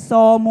 Amen. អានេះស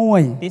មួ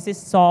យ This is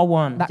Saul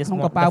 1, ដាក់ just ក្នុង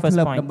one, កប៉ាវ the first ភ្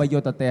លឹប point. ដើម្បីយ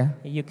កទៅផ្ទះ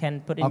You can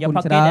put in អរ your គុណ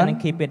pocket ច្រើន and then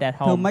keep it at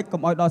ធ្វើ home. ម៉េច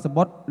កុំឲ្យដល់ស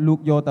បុតលោក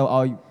យកទៅ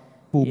ឲ្យ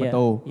ពូម៉ូ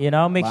តូ You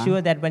know, make Wow. sure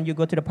that when you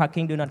go to the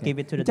parking, do not give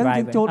it to អ the ញ្ចឹង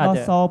យើង driver, ចូលដល់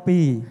ស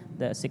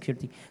2 the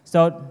security. So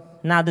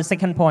now the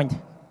second point.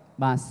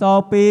 បាទស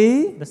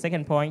2 The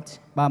second point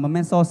បាទមិន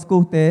មែនសស្គូ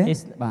សទេ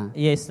is បាទ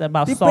yes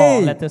about ទី Saul,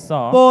 letter 2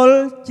 Saul. ពល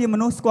ជាម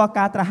នុស្សស្គាល់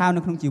ការត្រាស់ហៅ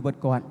នៅក្នុងជីវិត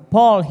គាត់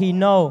Paul, he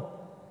know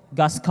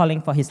God's calling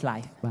for his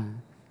life. បាទ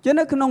ចឹង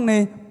នៅក្នុង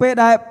នេះពេល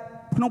ដែល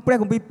ក្នុងព្រះ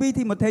គម្ពីរ2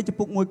ទីម៉ូថេចំ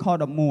ពុក1ខ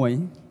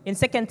11 In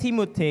 2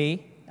 Timothy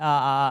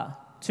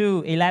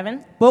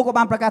 2:11, ពលក៏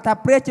បានប្រកាសថា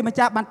ព្រះជាម្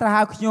ចាស់បានត្រាស់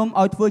ហៅខ្ញុំ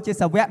ឲ្យធ្វើជា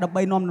សាវកដើម្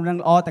បីនាំដំណឹង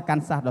ល្អទៅកា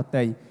ន់សាសដ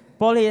ទៃ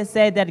Paul he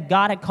said that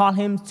God had called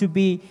him to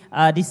be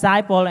a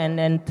disciple and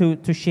then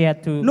to share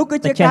to នោះគឺ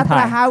ជា the ការត្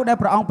រាស់ហៅ Gentile. ដែល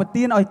ព្រះអង្គប្រ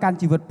ទានឲ្យកាន់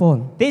ជីវិតពល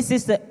This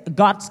is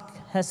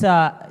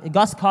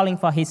God's calling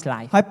for his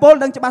life. ហើយពល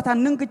ដឹងច្បាស់ថា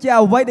នឹងគឺជា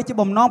អ្វីដែលជា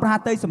បំណងព្រះハ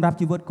តីសម្រាប់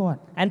ជីវិតគាត់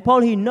And Paul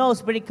he knows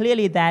very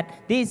clearly that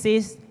this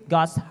is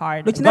God's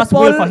heart, ដូច្នេះ God's ព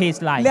ល will for his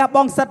life. លះប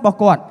ង់សិទ្ធិរបស់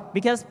គាត់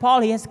Because Paul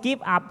he has give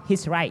up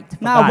his right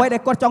for ណាអ្វី God. ដែ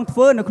លគាត់ចង់ធ្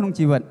វើនៅក្នុង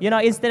ជីវិត You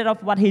know, instead of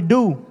what he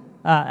do,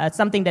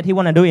 something that he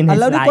want to do in ឥ his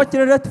ឡូវនេះគាត់ life. ជ្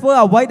រើសរើសធ្វើ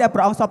អ្វីដែលព្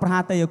រះអង្គសពព្រះハ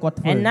តីឲ្យគាត់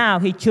ធ្វើ And now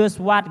he choose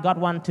what God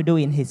want to do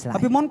in his ហើយ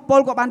life. ពីមុនព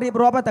លក៏បានរៀប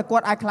រាប់តែគា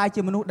ត់អាចខ្លាយ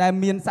ជាមនុស្សដែល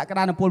មានសក្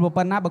តានុពល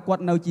ប៉ុណ្ណាបើគា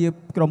ត់នៅជា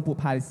ក្រុមពួក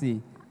ផារីស៊ី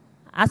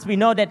As we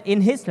know that in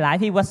his life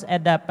he was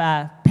at the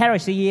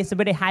Pharisee, he is a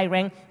very high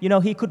rank. You know,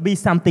 he could be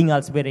something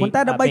else very ប៉ុន្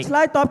តែដើម្បី big. ឆ្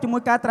លើយតបជាមួ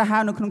យការត្រាស់ហៅ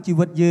នៅក្នុងជី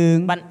វិតយើង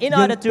But in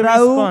យើង order to ត្រូ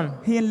វ respond-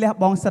 ហ៊ានលះ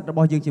បង់សិទ្ធិរប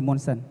ស់យើងជាមុន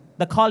សិន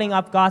The calling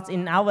of God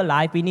in our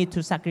life, we need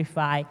to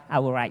sacrifice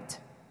our right.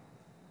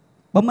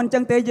 បើមិនចឹ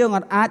ងទេយើង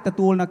អាចទ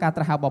ទួលនៅការ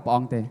ត្រាស់ហៅរបស់ព្រះ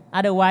អង្គទេ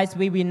Otherwise,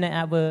 we will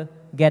never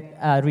get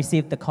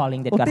receive the calling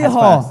that God ឧទា has ហ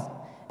for រណ៍ us.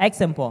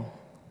 Example,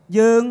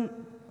 យើង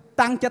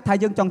តាំងចិត្តថា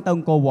យើងចង់ទៅអ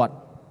ង្គរវត្ត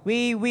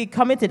we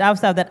committed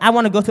ourselves that I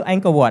want to go to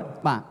Angkor Wat,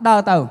 បាទដើរ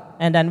ទៅ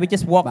and then we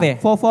just walk there.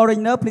 For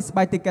foreigner please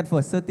buy ticket for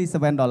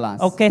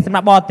 $37 Okay, សម្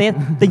រាប់បរទេស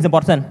ទិញសំបុ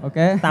ត្រសិន អូ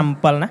ខេ តាម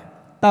7ណា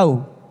ទៅ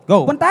Go.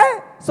 ប៉ុន្តែ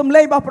សំ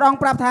ឡេងរបស់ព្រះអង្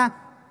គប្រាប់ថា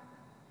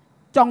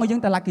ចង់ឲ្យយើង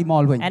ទៅ Lucky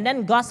Mall វិញ And then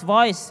God's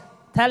voice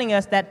telling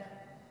us that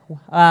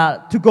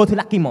to go to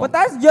Lucky Mall. ប៉ុន្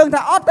តែយើង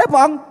ថាអត់ទេព្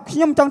រះអង្គខ្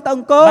ញុំចង់ទៅអ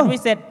ង្គរ But we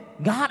said,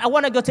 God, I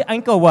want to go to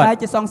Angkor តែ Wat.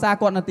 ជាសង្សារ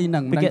គាត់នៅទីហ្នឹ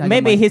ងមិនដឹង Because ថា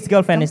maybe យ៉ាងម៉េច his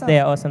girlfriend is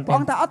there or ព្រះ something. អ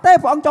ង្គថាអត់ទេ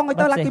ព្រះអង្គចង់ឲ្យ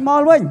ទៅ But Lucky say-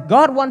 Mall វិញ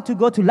God want to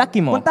go to Lucky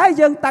ប៉ុ Mall. ន្តែ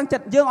យើងតាំងចិ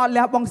ត្តយើងអត់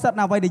លះបង់សិទ្ធិ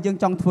អ្វីដែលយើង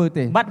ចង់ធ្វើ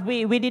ទេ But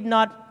we did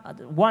not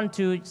want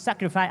to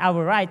sacrifice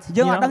our rights.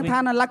 យើងអត់ដឹងថា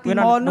នៅ Lucky we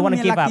Mall don't នោះ want មាន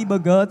to give Lucky up.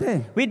 Burger ទេ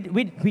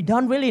We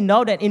don't really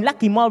know that in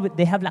Lucky Mall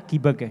they have Lucky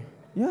Burger.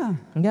 យ៉ា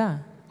Yeah.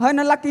 ហើយ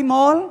នៅ Lucky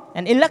Mall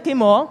And in Lucky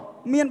Mall,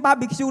 មាន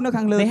barbecue នៅ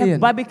ខាងលើ they ទៀត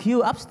have barbecue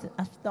up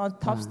on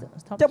top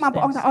ចឹងបានព្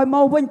រះអង្គថា stairs. ឲ្យម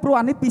កវិញព្រោះ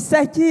អានេះពិសេ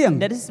សជាង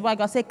That is why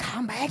God said,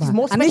 come back. It's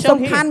more អានេះ special សំ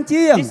ខាន់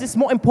ជា here. ង This is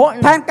more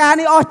important. ផែនការ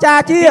នេះអស្ចារ្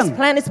យជាង This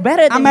plan is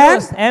better than Amen.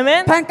 yours.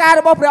 Amen. ផែនការ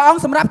របស់ព្រះអង្គ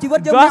សម្រាប់ជីវិត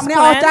យើងម្នាក់ God's ម្នា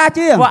ក់អស្ចារ្យ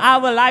ជាង plan for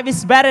our life is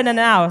better than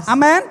ours.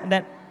 Amen.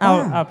 Than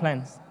Ah. our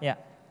plans. Yeah.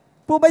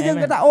 ពួកបើយើង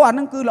គិតថាអូអាហ្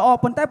នឹងគឺល្អ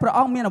ប៉ុន្តែព្រះអ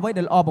ង្គមានអ្វី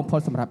ដែលល្អបំផុត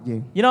សម្រាប់យើ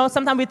ង You know,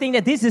 sometimes we think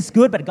that this is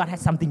good, but God has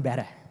something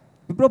better.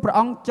 ពីព្រោះព្រះ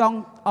អង្គចង់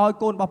ឲ្យ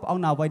កូនរបស់ព្រះអង្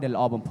គនៅអ្វីដែល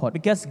ល្អបំផុត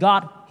Because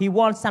God, He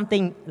wants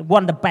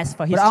the best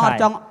for His ព្រះអង្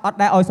គចង់ child. អត់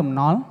ដែរឲ្យសំ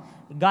ណល់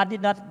God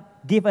did not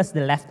give us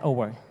the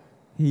leftover.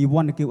 He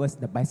want to give us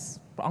the best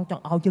ព្រះអង្គច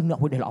ង់ឲ្យយើងនៅ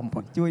អ្វីដែលល្អបំផុ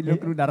ត ជួយលោក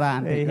គ្រូតារាប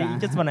ន្តិច He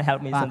just want to help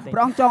me បាទ something. ព្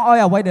រះអង្គចង់ឲ្យ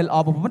អ្វីដែលល្អ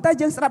បំផុតប៉ុន្តែ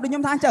យើងស្ដាប់ដូចខ្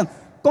ញុំថាអញ្ចឹង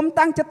កុំ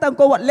តាំងចិត្តទៅអង្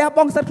គវត្តលះប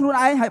ង់សិទ្ធិខ្លួន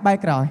ឯងហើយបែរ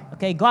ក្រោយ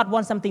Okay, God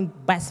wants something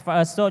best for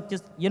us, so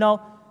just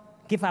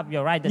give up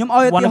your right. ខ្ញុំ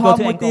ឲ្យឧ Want ទា to ហ go រណ៍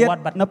to មួយទៀត Angkor Wat,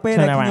 but នៅពេល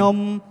turn ដែលខ្ញុំ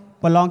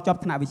around. ប្រឡងចប់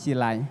ថ្នាក់វិទ្យា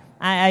ល័យ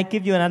I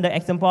give you another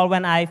example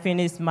when I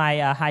finished my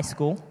high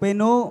school. ពេល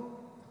នោះ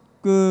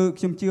គឺ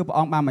ខ្ញុំជឿព្រះ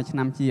អង្គបានមួយឆ្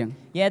នាំជាង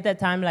Yeah, at that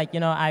time,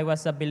 I was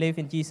a belief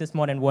in Jesus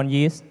more than 1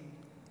 year.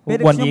 ពេល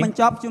ដែលខ្ញុំបញ្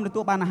ចប់ខ្ញុំទ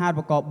ទួលបានអាហារូ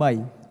បករ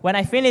ណ៍ When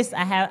I finished,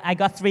 I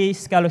got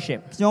 3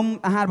 scholarships. 3ខ្ញុំ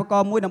អាហារូបក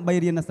រណ៍មួយដើម្បី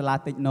រៀននៅសាលា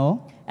Techno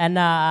And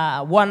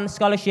one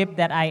scholarship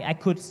that I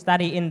could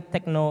study in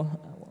Techno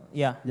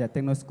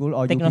School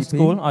or Techno UPP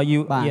School or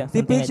you បាទ yeah, ទី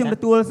something 2 ខ្ញុំ like ទ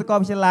ទួលសាកល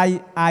វិទ្យាល័យ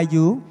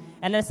IU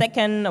that. And the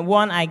second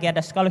one, I get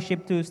a scholarship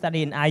to study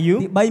in ទី IU.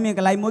 3មានក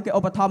ន្លែងមួយគេឧ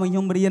បត្ថម្ភឲ្យខ្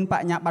ញុំរៀនប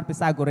ញ្ញាបត្រភា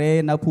សាកូរ៉េ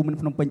នៅភូមិន្ទ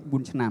ភ្នំពេញ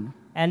 4 ឆ្នាំ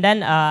And then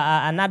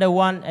another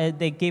one,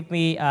 they give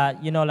me,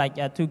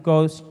 to go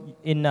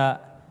in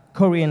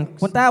Korean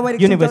ប៉ុន្តែអ្វីដែល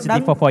ខ្ញុំចង់ដឹ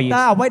ង university for 4 years.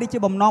 តើអ្វីដែលជា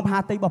បំណងមហា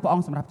តីរបស់ព្រះអ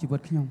ង្គសម្រាប់ជីវិត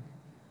ខ្ញុំ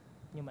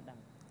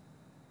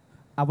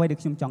អ្វីដែល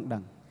ខ្ញុំចង់ដឹ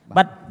ង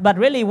But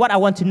really, what I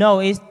want to know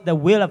is the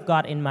will of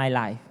God in my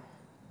life.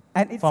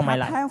 and it's For my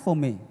hard life. time for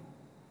me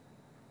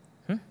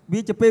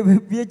វាជា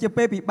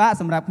ពេលពិបាក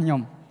សម្រាប់ខ្ញុំ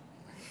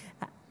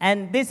And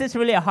this is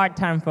really a hard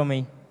time for me.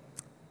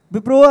 ពី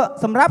ព្រោះ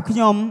សម្រាប់ខ្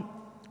ញុំ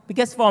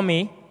Because for me,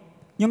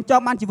 ខ្ញុំច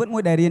ង់បានជីវិតមួ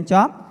យដែលរៀនច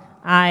ប់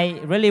I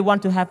really want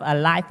to have a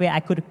life where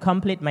I could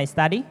complete my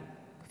study,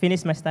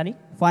 finish my study,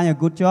 find a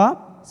good job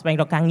ស្វែង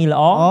រកការងារល្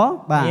អ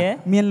បាទ Yeah.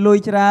 មានលុយ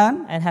ច្រើន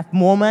and have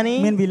more money.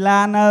 មានវីឡា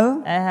នៅ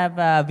I have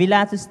a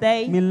villa to stay.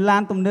 មានឡា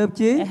នទំនើប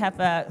ជិះ I have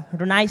a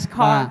nice បាទ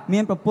car មា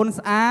នប្រពន្ធ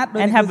ស្អាតដូ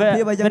ច and នេះ have សុ a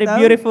ភាពអីចឹង very ទៅ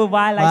beautiful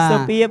wife like បាទ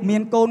Sophia. មា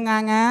នកូនងា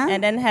ងា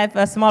And then have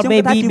a small ខ្ញុំ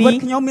គិតថា baby ជីវិត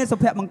B. ខ្ញុំមានសុ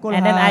ភមង្គល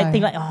And then ហើ I យ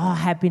think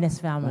happiness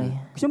family.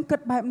 ខ្ញុំគិត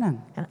បែបហ្នឹង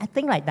And I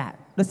think like that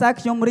ដោយសារ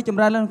ខ្ញុំរីកច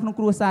ម្រើនឡើងក្នុង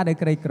គ្រួសារដែល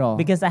ក្រីក្រ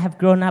because I have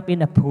grown up in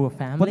a poor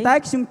ប៉ុ family. ន្តែ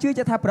ខ្ញុំជឿ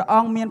ជាក់ថាព្រះអ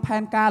ង្គមានផែ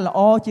នការល្អ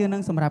ជាងនឹ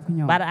ងសម្រាប់ខ្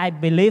ញុំ But I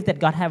believe that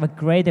God have a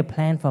greater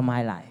plan for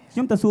my life. ខ្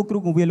ញុំទៅសួរគ្រូ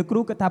កងវាលគ្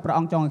រូគាត់ថាព្រះ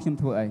អង្គចង់ឲ្យខ្ញុំ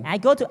ធ្វើអី I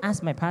go to ask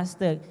my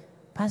pastor,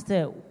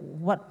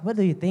 what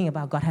do you think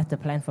about God has the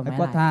plan for ហើយ my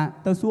គាត់ថា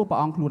life? ទៅសួរព្រះ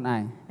អង្គខ្លួនឯ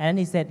ង And then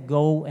he said,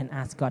 go and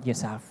ask God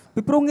yourself.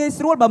 ពីព្រោះងាយ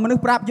ស្រួលបើមនុស្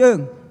សប្រាប់យើង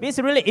It's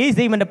really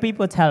easy when the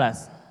people tell us.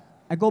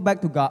 I go back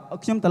to God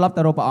ខ្ញុំត្រឡប់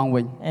ទៅរកព្រះអង្គ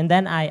វិញ And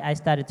then I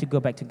started to go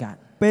back to God.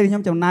 ពេលខ្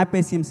ញុំចំណាយពេ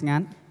លស្ងៀមស្ងា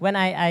ត់ When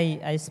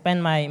I spend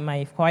my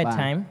quiet បា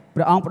ទ time,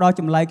 ព្រះអង្គផ្ដល់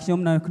ចម្លើយខ្ញុំ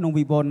នៅក្នុង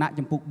វិវរណៈ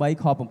ចំពុក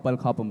3ខ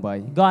7ខ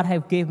8 God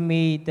have given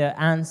me the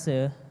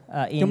answer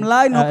in ចម្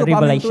លើយនោះគឺព្រះ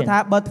អង្គទូ Revelation. ថា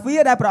បើទ្វារ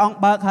ដែលព្រះអង្គ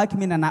បើកហើយគ្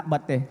មានអ្នកណាបិ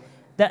ទទេ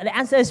The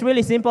answer is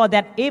really simple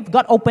that if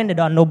God opened the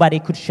door, nobody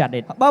could shut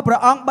it. បើព្រះ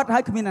អង្គបិទហើ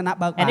យគ្មានអ្នកណា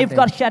បើកបាន And ទេ if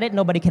God shut it,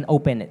 nobody can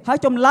open it. ហើយ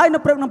ចម្លើយនៅ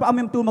ព្រឹកនឹងព្រះអង្គ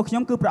មានបន្ទូលមកខ្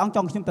ញុំគឺព្រះអង្គច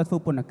ង់ខ្ញុំទៅធ្វើ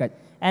ពុនកិច្ច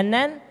And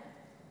then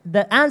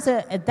the answer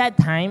at that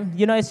time,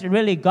 it's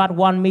really God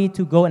want me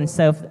to go and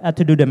serve,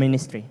 to do the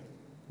ministry.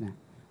 ណា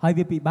ហើយ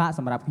វាពិបាក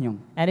សម្រាប់ខ្ញុំ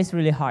And it's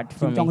really hard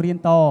ខ្ញុំ for ចង់ me. រៀន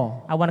ត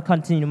I want to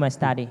continue my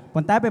study.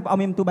 ប៉ុន្តែពេលព្រះអង្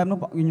គមានបន្ទូលបែបនោះ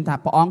ខ្ញុំថា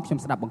ព្រះអង្គខ្ញុំ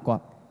ស្ដាប់បង្គា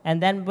ប់ And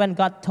then when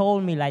God told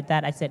me like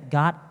that, I said,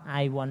 God,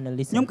 I want to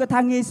ខ្ញុំ listen. គិតថា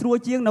ងាយស្រួល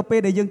ជាងនៅពេល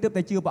ដែលយើងទើប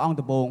តែជឿព្រះអង្គ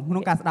ដំបូងក្នុ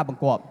ងការស្ដាប់ប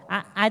ង្គាប់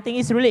I think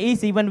it's really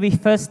easy when we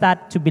first start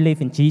to believe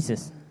in Jesus.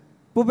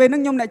 ពួកពេលហ្នឹ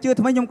ងខ្ញុំអ្នកជឿ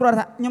ថ្មីខ្ញុំគ្រាន់តែ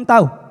ថាខ្ញុំទៅ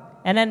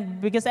And then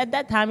because at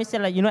that time, he said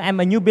I'm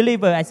a new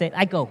believer. I said,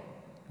 I go.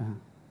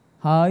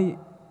 ហើយ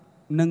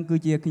នឹងគឺ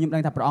ជាខ្ញុំដឹ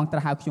ងថាព្រះអង្គត្រា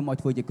ស់ហៅខ្ញុំឲ្យ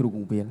ធ្វើជាគ្រូក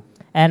ងវាល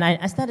And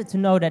I started to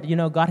know that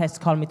God has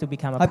called me to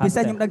become a ហើយពិសេ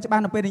សខ្ញុំ pastor. ដឹងច្បា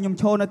ស់នៅពេលដែលខ្ញុំ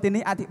ឈរនៅទី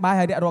នេះអធិប្បាយ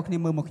ឲ្យអ្នករាល់គ្នា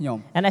មើលមកខ្ញុំ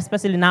And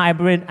especially now,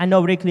 I know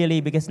very clearly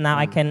because now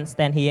I can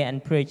stand here and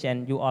preach, and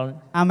you all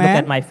Amen. look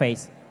at my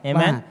face.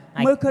 បាទ Amen.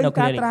 I មើលឃើញ know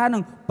ការ clearly. ត្រាស់ហ្នឹ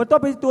ងបន្ទា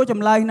ប់ពីទទួលច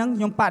ម្លើយហ្នឹង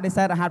ខ្ញុំបដិ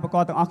សេធអាហារូបក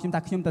រណ៍ទាំងអស់ខ្ញុំ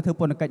ថាខ្ញុំទៅធ្វើ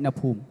ពុនកិច្ចនៅ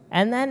ភូមិ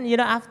And then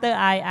after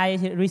I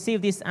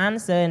received this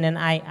answer, and then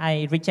I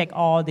reject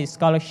all the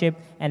scholarship,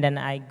 and then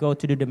I go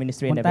to do the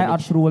ministry in ប៉ុ the ន្តែអ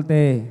ត់ village. ស្រួល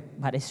ទេ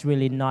But it's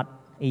really not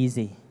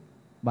easy.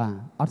 បាទ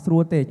អត់ស្រួ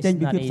លទេចេញ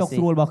ពី not ភាពសុខ easy.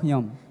 ស្រួលរបស់ខ្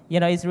ញុំ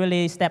It's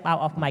really step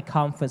out of my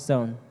comfort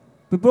zone.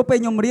 ពីព្រោះពេល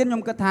ខ្ញុំរៀនខ្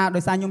ញុំគិតថាដោ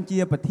យសារខ្ញុំជា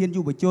ប្រធាន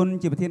យុវជន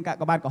ជាប្រធានកា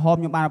កបាទក្រហម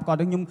ខ្ញុំបានប្រកប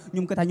ទៅខ្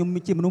ញុំគិតថាខ្ញុំ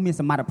ជាមនុស្សមាន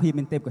សមត្ថភាព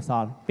មានទេពកោស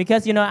ល្យ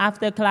Because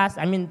after class,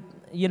 I mean,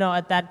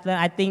 at that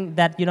I think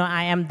that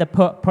I am the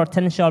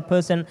potential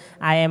person.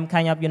 I am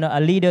kind of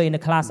a leader in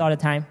the class all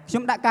the time, ខ្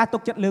ញុំដាក់ការទុ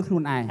កចិត្តលើខ្លួ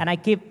នឯង and I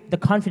give the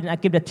confidence, I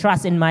give the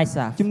trust in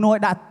myself ជំនួយ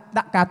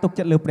ដាក់ការទុក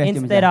ចិត្តលើព្រះជាម្ចា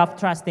instead ស់ of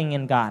trusting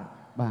in God.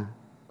 បាទ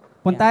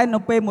ប៉ុន្តែនៅ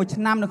ពេលមួយ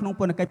ឆ្នាំនៅក្នុង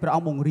ពុនកិច្ចព្រះអ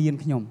ង្គបង្រៀន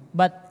ខ្ញុំ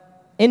But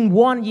in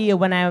 1 year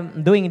when I'm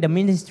doing the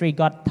ministry,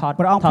 God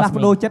ព្រះអង្គផ្លាស់ taught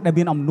ប្ដូរ me. ចិត្តដែល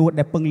មានអំនួត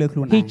ដែលពឹងលើខ្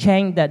លួនឯ He ង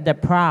changed the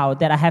proud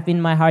that I have in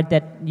my heart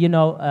that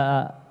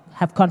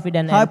have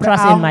confidence ហើយ and ព្រះ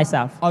trust អង្គ in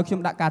myself. ឲ្យខ្ញុំ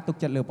ដាក់ការទុក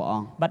ចិត្តលើព្រះអ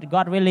ង្គ But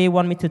God really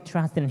want me to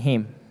trust in Him.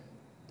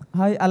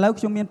 ហើយឥឡូវ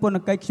ខ្ញុំមានពន្ធ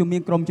កិច្ចខ្ញុំមា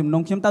នក្រុមជំ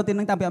នុំខ្ញុំទៅទី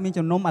នឹងតាំងពីអត់មាន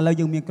ជំនុំឥឡូវ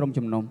យើងមានក្រុម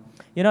ជំនុំ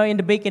You know, in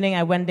the beginning,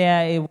 I went there.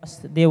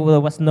 There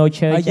was no ហើយ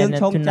church, យើង and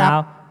ឈោម to ចា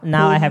ប់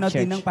now I have នៅទី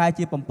church. នឹងប្រហែល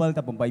ជា7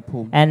ទៅ8ភូ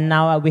មិ And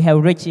now we have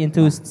reached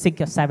into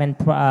 6 or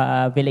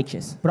 7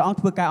 villages. ព្រះអង្គ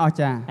ធ្វើការអស្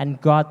ចារ្យ And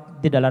God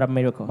did a lot of បាទ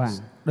miracles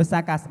ដោយសា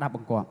រការស្ដាប់ប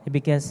ង្គាប់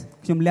because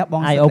ខ្ញុំលះប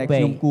ង់ I សិទ្ធិដែល obey.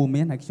 ខ្ញុំគួរ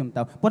មានហើយខ្ញុំ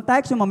ទៅប៉ុន្តែ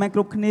ខ្ញុំមិនមែនគ្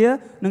រប់គ្នា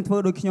នឹងធ្វើ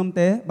ដូចខ្ញុំ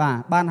ទេបាទ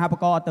បានហាប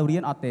កអត់ទៅរៀ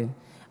នអត់ទេ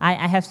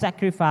I have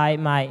sacrificed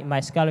my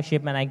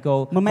scholarship and I go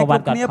មិនមែន for គ្រ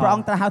ប់ what God គ្នាព្រះអ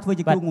ង្គ called. ត្រាស់ហៅធ្វើ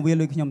ជាគ្រូបង្រៀន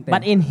ដូចខ្ញុំទេ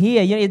But in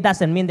here, you know, it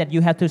doesn't mean that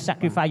you have to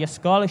sacrifice your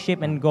scholarship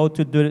and go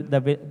to do the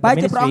បែរ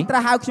ជាព្រះអង្គ ministry. ត្រា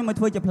ស់ហៅខ្ញុំមក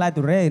ធ្វើជាផ្លែ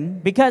ទុរេន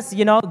Because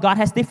you know God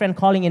has different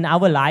calling in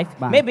our life.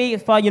 Bah. Maybe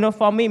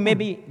for me,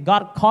 maybe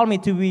God called me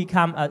to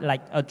become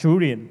like a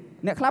durian.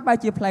 អ្នកខ្លះបែរ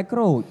ជាផ្លែក្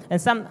រូច And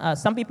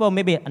some people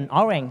maybe an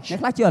orange. អ្នក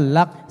ខ្លះជាអ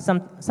លឹក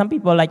Some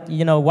people like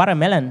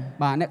watermelon.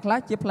 បាទអ្នកខ្លះ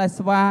ជាផ្លែ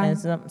ស្វា And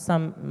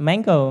some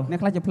mango អ្នក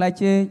ខ្លះជាផ្លែ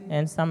ចេក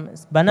and some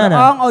ព្រះ banana.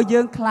 អង្គឲ្យយើ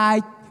ងខ្លាច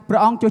ព្រះ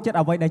អង្គចូលចិត្ត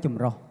អ្វីដែលច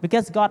ម្រុះ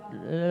Because God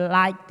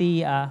like the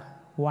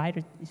wide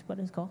is what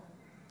it's called?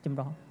 ចម្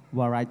រុះ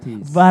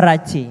varieties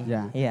Variety.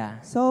 Yeah. Yeah.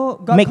 so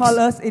God Mix. call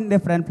us in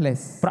different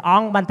place ព្រះអ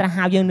ង្គបានត្រាស់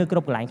ហៅយើងនៅគ្រ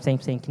ប់កន្លែងផ្សេង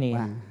ៗគ្នា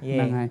បាទ Yeah.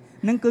 ហ្នឹងហើយ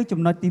នឹងគឺចំ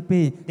ណុចទី This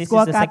 2 is ស្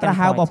គាល់ the ការ second ត្រាស់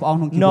ហៅរបស់ព្រះអង្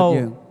គក្នុងជីវិត know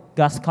យើង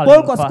God's ពល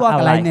calling ក៏ for ស្គាល់ក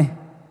our ន្លែងនេះ life.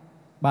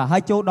 បាទហើ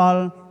យចូលដល់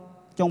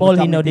ចុង Paul បញ្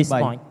ច he ប់ know ទី this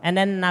point. And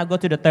then now go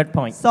to the third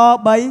point. 3ស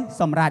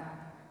3សម្រេច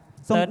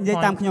សូម Third និយាយ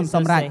តាម point ខ្ញុំ is to ស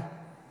ម្រេច say,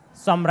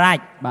 សម្រេច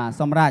បាទ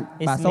សម្រេច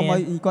It's បាទសូម mean-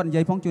 ឲ្យគាត់និ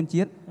យាយផងជួន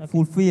ជាតិ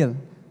fulfill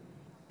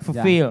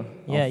fulfill.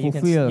 Yeah. Yeah,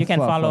 fulfill you can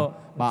follow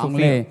បាទអង់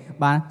គ្លេស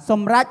fulfill. បាទស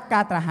ម្រេចកា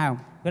រត្រាស់ហៅ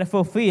We're going to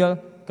fulfill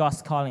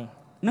God's calling.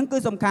 នឹងគឺ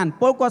សំខាន់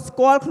ពលគាត់ស្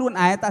គាល់ខ្លួន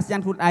ឯងតសញ្ញា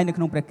ណខ្លួនឯងនៅ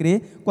ក្នុងព្រះគ្រីស្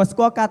ទគាត់ស្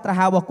គាល់ការត្រាស់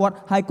ហៅរបស់គាត់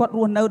ហើយគាត់រ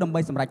ស់នៅដើម្បី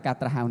សម្រេចការ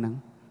ត្រាស់ហៅហ្នឹង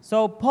So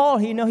Paul,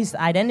 he know his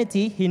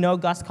identity, he know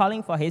God's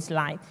calling for his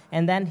life,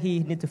 and then he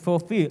need to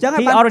fulfill. ចឹងហើ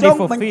យ He បាន already ចុង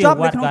បញ្ចប់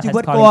fulfilled នៅ what ក្នុង God ជី has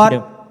វិត called គាត់ him to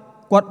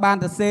do. គាត់បាន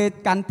ទៅសេ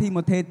កាន់ទី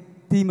ម៉ូ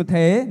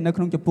ថេនៅ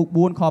ក្នុងចំពុក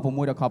4ខ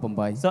6ដល់ខ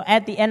8 So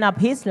at the end of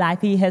his life,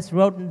 he has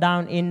wrote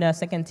down in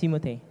 2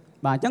 Timothy.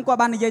 បាទអញ្ចឹងគាត់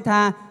បាននិយាយថា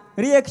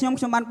រីឯខ្ញុំ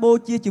បានបូ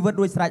ជាជីវិត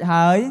រួចស្រេច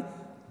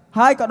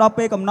ហើយក៏ដល់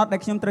ពេលកំណត់ដែល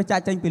ខ្ញុំត្រូវចាក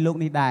ចេញពីលោក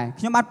នេះដែរ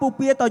ខ្ញុំបានពុះ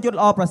ពៀតយុទ្ធ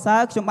ល្អប្រសើ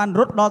រខ្ញុំបាន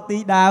រត់ដល់ទី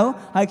ដាវ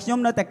ហើយខ្ញុំ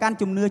នៅតែកាន់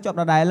ជំនឿជាប់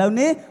ដដែលឥឡូវ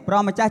នេះព្រះ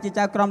ម្ចាស់ជា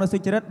ចៅក្រមដ៏សុ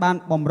ចរិតបាន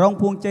បំរុង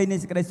ភួងជ័យនៃ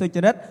សេចក្តីសុច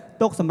រិត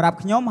ទុកសម្រាប់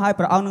ខ្ញុំហើយ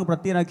ព្រះអង្គនឹងប្រ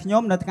ទានឲ្យខ្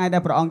ញុំនៅថ្ងៃដែ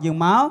លព្រះអង្គយាង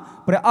មក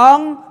ព្រះអ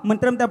ង្គមិន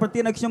ត្រឹមតែប្រទា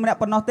នឲ្យខ្ញុំម្នាក់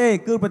ប៉ុណ្ណោះទេ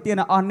គឺប្រទាន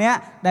ឲ្យអស់អ្នក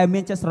ដែលមា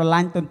នចិត្តស្រឡា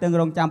ញ់ទន្ទឹង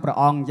រង់ចាំព្រះ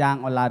អង្គយ៉ាង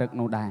ឧឡារិក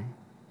នោះដែរ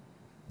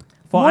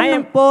For I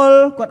am ពល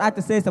គាត់អាច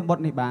ទៅសេសម្បត្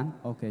តិនេះបាន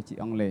អូខេជា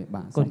អង់គ្លេស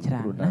បាទ គុណច្រើ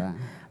ន គ្រូតា ណា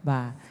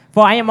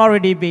For I am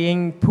already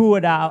being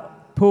poured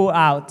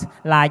out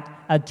like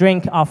a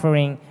drink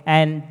offering,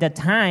 and the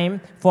time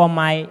for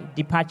my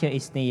departure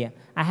is near.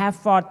 I have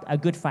fought a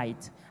good fight.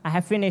 I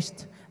have finished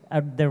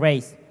the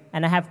race, and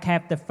I have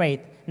kept the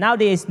faith. Now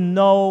there is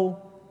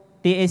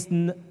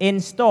in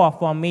store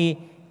for me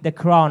the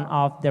crown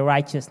of the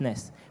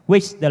righteousness,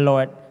 which the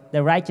Lord,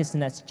 the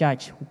righteousness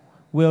judge,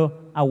 will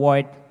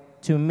award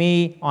to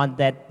me on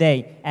that day,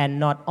 and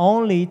not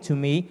only to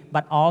me,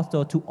 but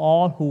also to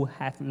all who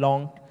have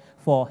longed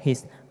for his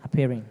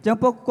appearing. ចឹង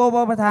ពួកគោ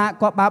បថា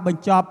គាត់បានប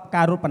ញ្ចប់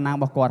ការរត់ប្រណាំងរ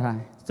បស់គាត់ហើយ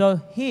So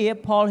here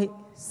Paul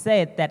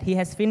said that he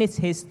has finished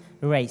his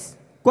race.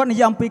 គាត់និ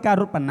យាយអំពីការ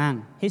រត់ប្រណាំង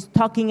He's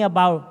talking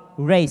about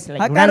race, ហើយ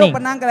like ការរត់ running.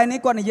 ប្រណាំងកន្លែងនេះ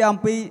គាត់និយាយអំ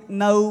ពី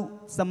នៅ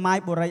សម័យ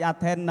បុរីអា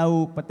ថេននៅ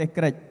ប្រទេស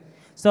ក្រិច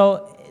So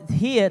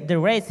here the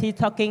race he's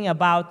talking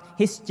about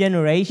his អ្នក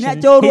generation,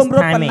 ចូលរួម his រ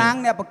ត់ប្រណាំង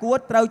timing. អ្នកប្រកួត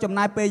ត្រូវចំ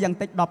ណាយពេលយ៉ាង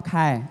តិច10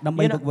ខែដើម្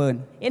បី You ហ្វឹកហ្វឺន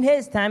know, in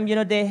his time, you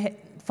know,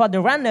 for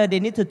the runner they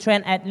need to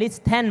train at least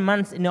 10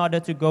 months in order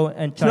to go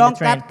and ឆ្ល join ង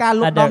the កា train. ត់ការ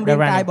លូត the ដំរាង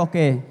កាយ running. របស់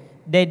គេ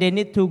They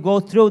need to go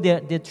through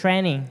the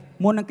training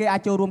មុននឹងគេអា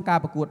ចចូលរួមការ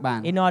ប្រកួតបាន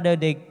in order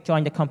they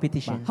join the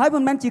competition. ហើយមិ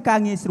នមែនជាការ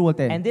ងាយស្រួល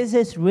ទេ And this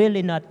is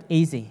really not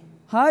easy.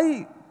 ហើយ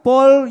ព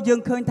លយើង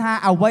ឃើញថា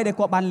អ្វីដែល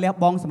គាត់បានលះ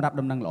បង់សម្រាប់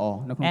ដំណឹងល្អ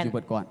នៅក្នុងជី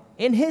វិតគាត់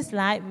In his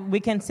life, we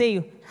can see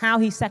how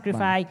he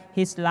sacrificed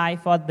his life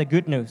for the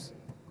good news.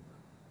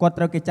 គាត់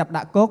ត្រូវគេចាប់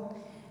ដាក់គុក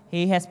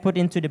He has put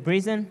into the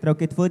prison. ត្រូវ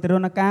គេធ្វើទរ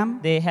ណកម្ម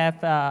They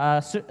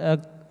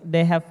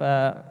have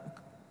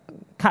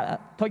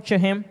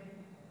tortured him,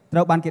 ត្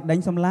រូវបានគេដេញ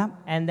សម្លាប់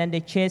and then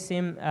they chase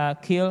him,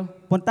 kill.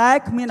 ប៉ុន្តែ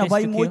គ្មានអ្វី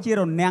Just to មួយ kill. ជា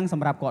រនាំងស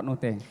ម្រាប់គាត់នោះ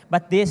ទេ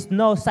But there's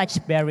no such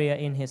barrier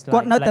in his គា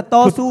ត់ life. នៅតែ Like, ត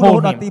could ស៊ូរហូ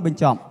hold តដល់ទី him. បញ្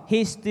ចប់ He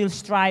still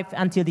strive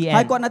until the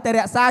ហើយ end. គាត់នៅតែរ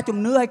ក្សាជំ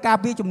នឿហើយការ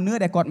ពារជំនឿ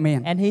ដែលគាត់មាន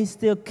And he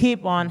still keep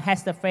on, has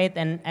the faith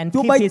and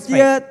ទោះ keep បី his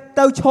ជា faith.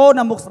 ទៅឈរ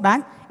នៅមុខស្ដេច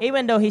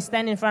Even though he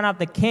stand in front of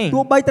the king,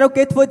 ទោះបីត្រូវ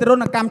គេធ្វើទរ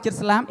ណកម្មចិត្ត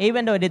ស្លាប់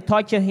even though they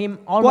torture him,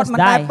 គាត់ almost មិន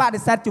ដែលប die,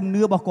 ដិសេធជំ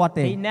នឿរបស់គាត់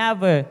ទេ he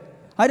never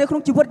ហើយនៅក្នុ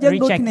ងជីវិតយើង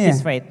ដូច reject គ្នា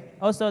his faith.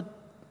 Also,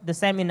 the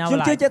same in our ខ្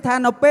ញុំជឿ life. ជាក់ថា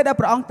នៅពេលដែល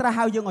ព្រះអង្គត្រាស់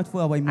ហៅយើងឲ្យធ្វើ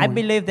អ្វីមួយ I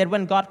believe that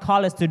when God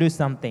calls us to do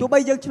something, ទោះបី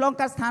យើងឆ្លង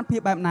កាត់ស្ថានភាព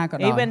បែបណាក៏ដោ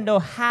យ even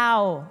though how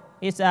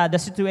is the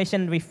situation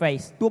we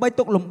face, ទោះបី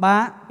ទុក្ខលំបា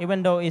ក even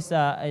though it's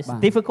Bah.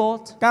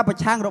 difficult, ការប្រ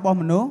ឆាំងរបស់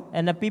មនុស្ស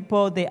and the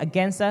people they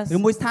against us, ឬ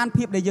មួយស្ថាន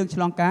ភាពដែលយើងឆ្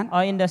លងកាត់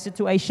or in the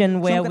situation ខ្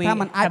ញុំ where គិត we ថា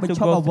มันអាច have បញ្ to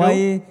ឈប់ go អ្វី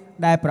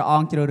through, ដែលព្រះអ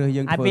ង្គជ្រើសរើស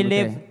យើង I ធ្វើនោះទេ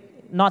believe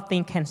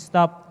nothing can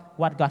stop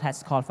what God has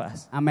called for us.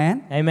 Amen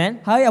Amen.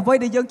 ហើយអ្វី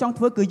ដែលយើងចង់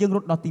ធ្វើគឺយើងរ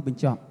ត់ដល់ទីបញ្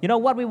ចប់ You know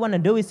what we want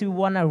to do is we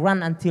want to run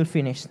until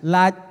finished.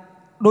 ឡាច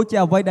ដូចជា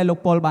អ្វីដែលលោក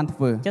ប៉ុលបានធ្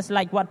វើ Just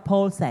like what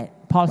Paul said.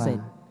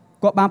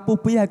 គាត់បានពុះ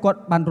ពីហើយគាត់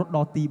បានរត់ដ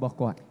ល់ទីរបស់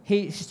គាត់ He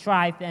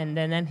strived and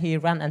then he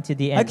ran until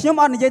the ហើយ end. ខ្ញុំ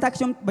អត់និយាយថា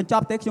ខ្ញុំបញ្ច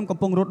ប់ទេខ្ញុំកំ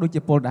ពុងរត់ដូច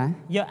ជាប៉ុលដែរ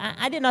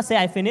Yeah, I did not say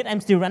I finished.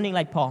 I'm still running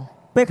like Paul.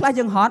 ពេលខ្លះ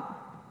យើងហត់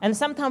And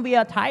sometimes we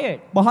are tired.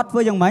 បើហត់ធ្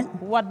វើយ៉ាងម៉េច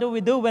What do we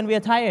do when we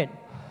are tired?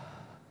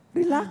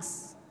 relax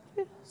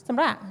ស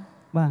ម្រាប់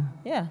បាទ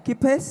Yeah. keep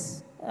pace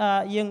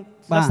យើង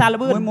បាទ រក្សាល្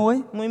បឿន មួយ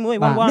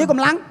one មានក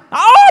ម្លាំង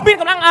Oh មាន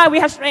កម្លាំង we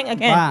have strength បា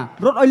again.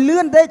 ទរត់ឲ្យលឿ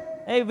នតិច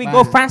Hey, we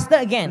go faster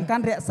again. កា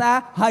ន់រក្សា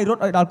ហើយរ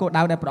ត់ឲ្យដល់គោល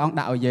ដៅដែលព្រះអង្គ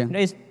ដាក់ឲ្យយើង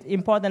It's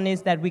important is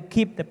that we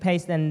keep the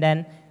pace and then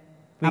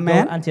we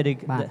Amen. go until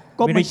បាទ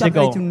កុំ we បញ្ reach ចប់ the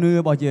នៃ goal. ជំនឿ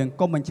របស់យើង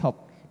កុំបញ្ឈប់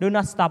Do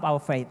not stop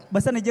our faith. បើ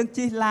សិនជាយើង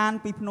ជិះឡាន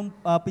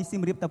ពីសៀ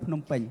មរាបទៅភ្នំ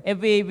ពេញ If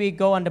we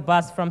go on the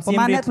bus from ប្រ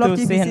ហែល Siem អ្នក Reap ធ្លាប់ to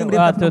ជិះពី Siem សៀមរា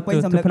បទៅ to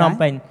ភ្នំ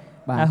ពេញ to Phnom Penh,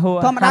 បាទ how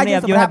ធម្មតា many យើ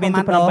ង of you សម្រាប់ have been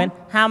to ប្រហែល Phnom ដង Penh?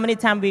 How many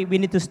times we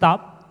need to stop?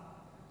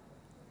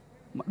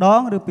 ម្ដ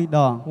ងឬពីរ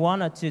ដង One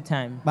or two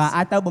times. បាទ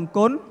អាចទៅបង្គ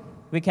ន់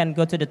We can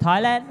go to the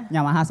toilet,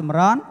 ញ៉ាំអាហារសម្រ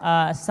ន់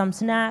some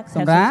snacks,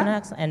 have Samra. some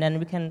snacks, and then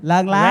we can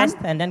Lang lang. rest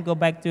and then go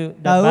back to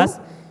the Tau. bus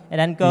and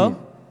then go.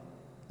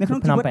 នៅក្នុង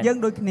ជីវិតយើង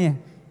ដូចគ្នា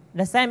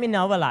The same in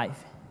our life.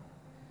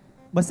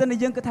 បើសិនជា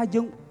យើងគិតថា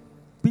យើង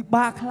ពិ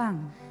បាកខ្លាំង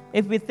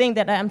If we think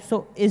that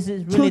is it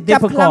really ឈឺចា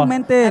ប់ខ្លាំង difficult, មែ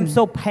នទេ I'm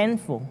so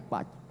painful.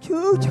 បាទ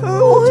ឈឺ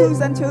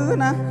សិនឈឺ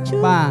ណា ឈឺ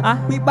បាទ អ่ะ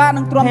ពិបាក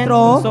នឹងទ្រាំទ្រ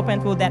Painful, so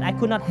painful that I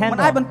could not មិន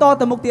អាច handle. បន្ត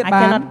ទៅមុខទៀត I បា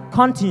ន cannot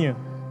continue.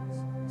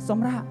 ស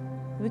ម្រាប់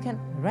We can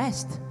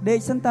rest. ដេក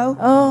សិនទៅ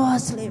Oh,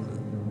 sleep.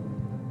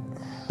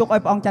 ទុកឲ្យ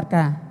ព្រះអង្គចាត់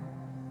ការ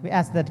We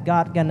ask that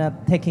God gonna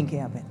taking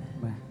care of it.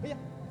 បាទ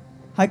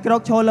ហើយក្រោ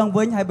កឈរឡើង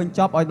វិញហើយបញ្ច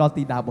ប់ឲ្យដល់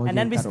ទីដៅរបស់យើង And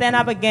then we stand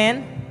up again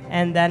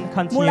and then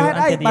មូល continue ហេតុ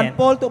អី until the បាន end.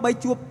 ពលទោះបី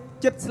ជួប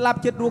ចិត្តស្លាប់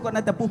ចិត្តរស់ក៏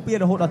នៅតែពុះពៀរ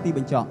រហូតដល់ទីប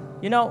ញ្ចប់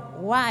You know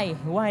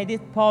why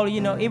did Paul,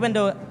 even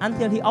though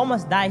until he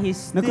almost died, he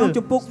នៅក្នុង still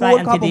ជំពូក tried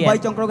 4ខ until the 8 end.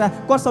 ចុងក្រោយគា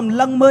ត់សម្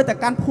លឹងមើលតែ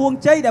កាន់ភួង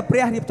ជ័យដែលព្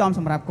រះរៀបចំ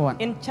សម្រាប់គាត់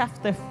In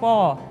chapter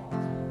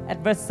 4, at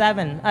verse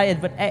 7,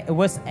 at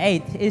verse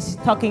 8, is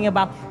talking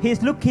about he's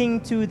looking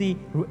to the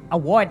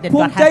award that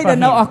ភួង God ជ័យ has ដែល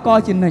for នៅអ him. កល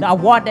ជានិច្ច The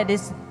award that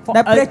is for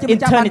ដែលព្រះជា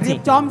ម្ចាស់បានរៀ eternity ប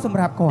ចំសម្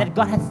រាប់គាត់ that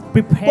God has គាត់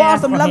prepared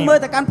សម្ for លឹងមើល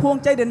him. តែកាន់ភួង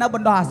ជ័យដែលនៅប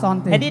ណ្ដោះអាសន្ន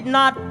ទេ He did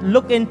not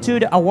look into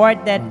the award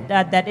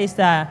that is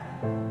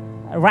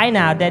right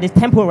now that is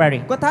temporary.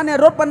 គាត់ថាអ្នក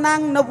រត់ប៉ុណ្ណឹង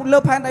នៅលើ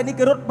ផែនដីនេះ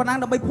គេរត់ប៉ុណ្ណឹង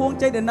ដើម្បីភួង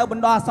ជ័យដែលនៅប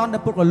ណ្ដោះអាសន្នដែ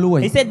លពុតរលួយ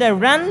He said the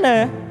runner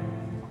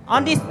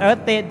on this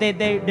earth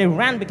they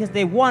run because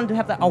they want to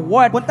have the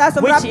award ប៉ុន្តែស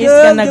ម្រាប់ which យើ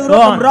is ង gonna យើងរ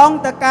go ត់តម្រ on. ង់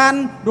ទៅកាន់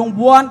រង្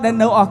វាន់ដែល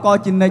នៅអកល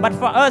ជានិច្ច But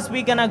for us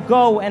we're gonna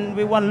go and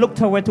we want to look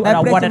toward to an ដែល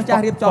ព្រះ award ជាម្ចា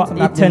ស់រៀបចំ for ស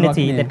ម្រាប់យើងរាល់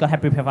គ្នា eternity that God has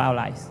prepared for our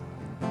lives.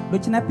 ដូ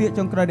ច្នេះពាក្យ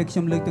ចុងក្រោយដែលខ្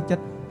ញុំលើកទឹកចិ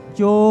ត្ត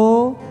ចូ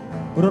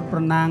លរត់ប្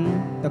រណាំង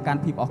ទៅកាន់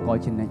ភាពអកល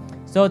ជានិច្ច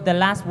So the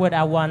last word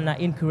I want to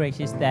encourage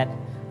is that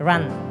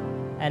run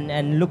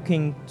and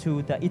looking to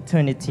the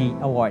eternity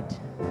award.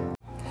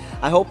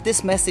 I hope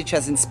this message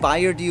has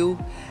inspired you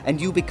and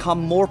you become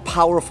more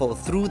powerful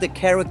through the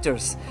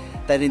characters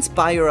that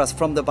inspire us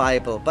from the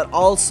Bible, but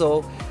also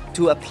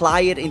to apply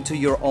it into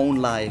your own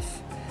life.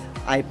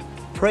 I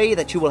pray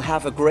that you will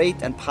have a great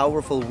and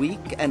powerful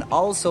week, and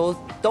also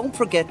don't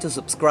forget to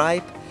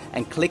subscribe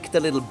and click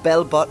the little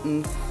bell button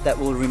that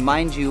will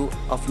remind you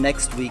of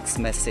next week's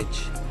message.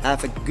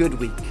 Have a good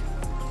week.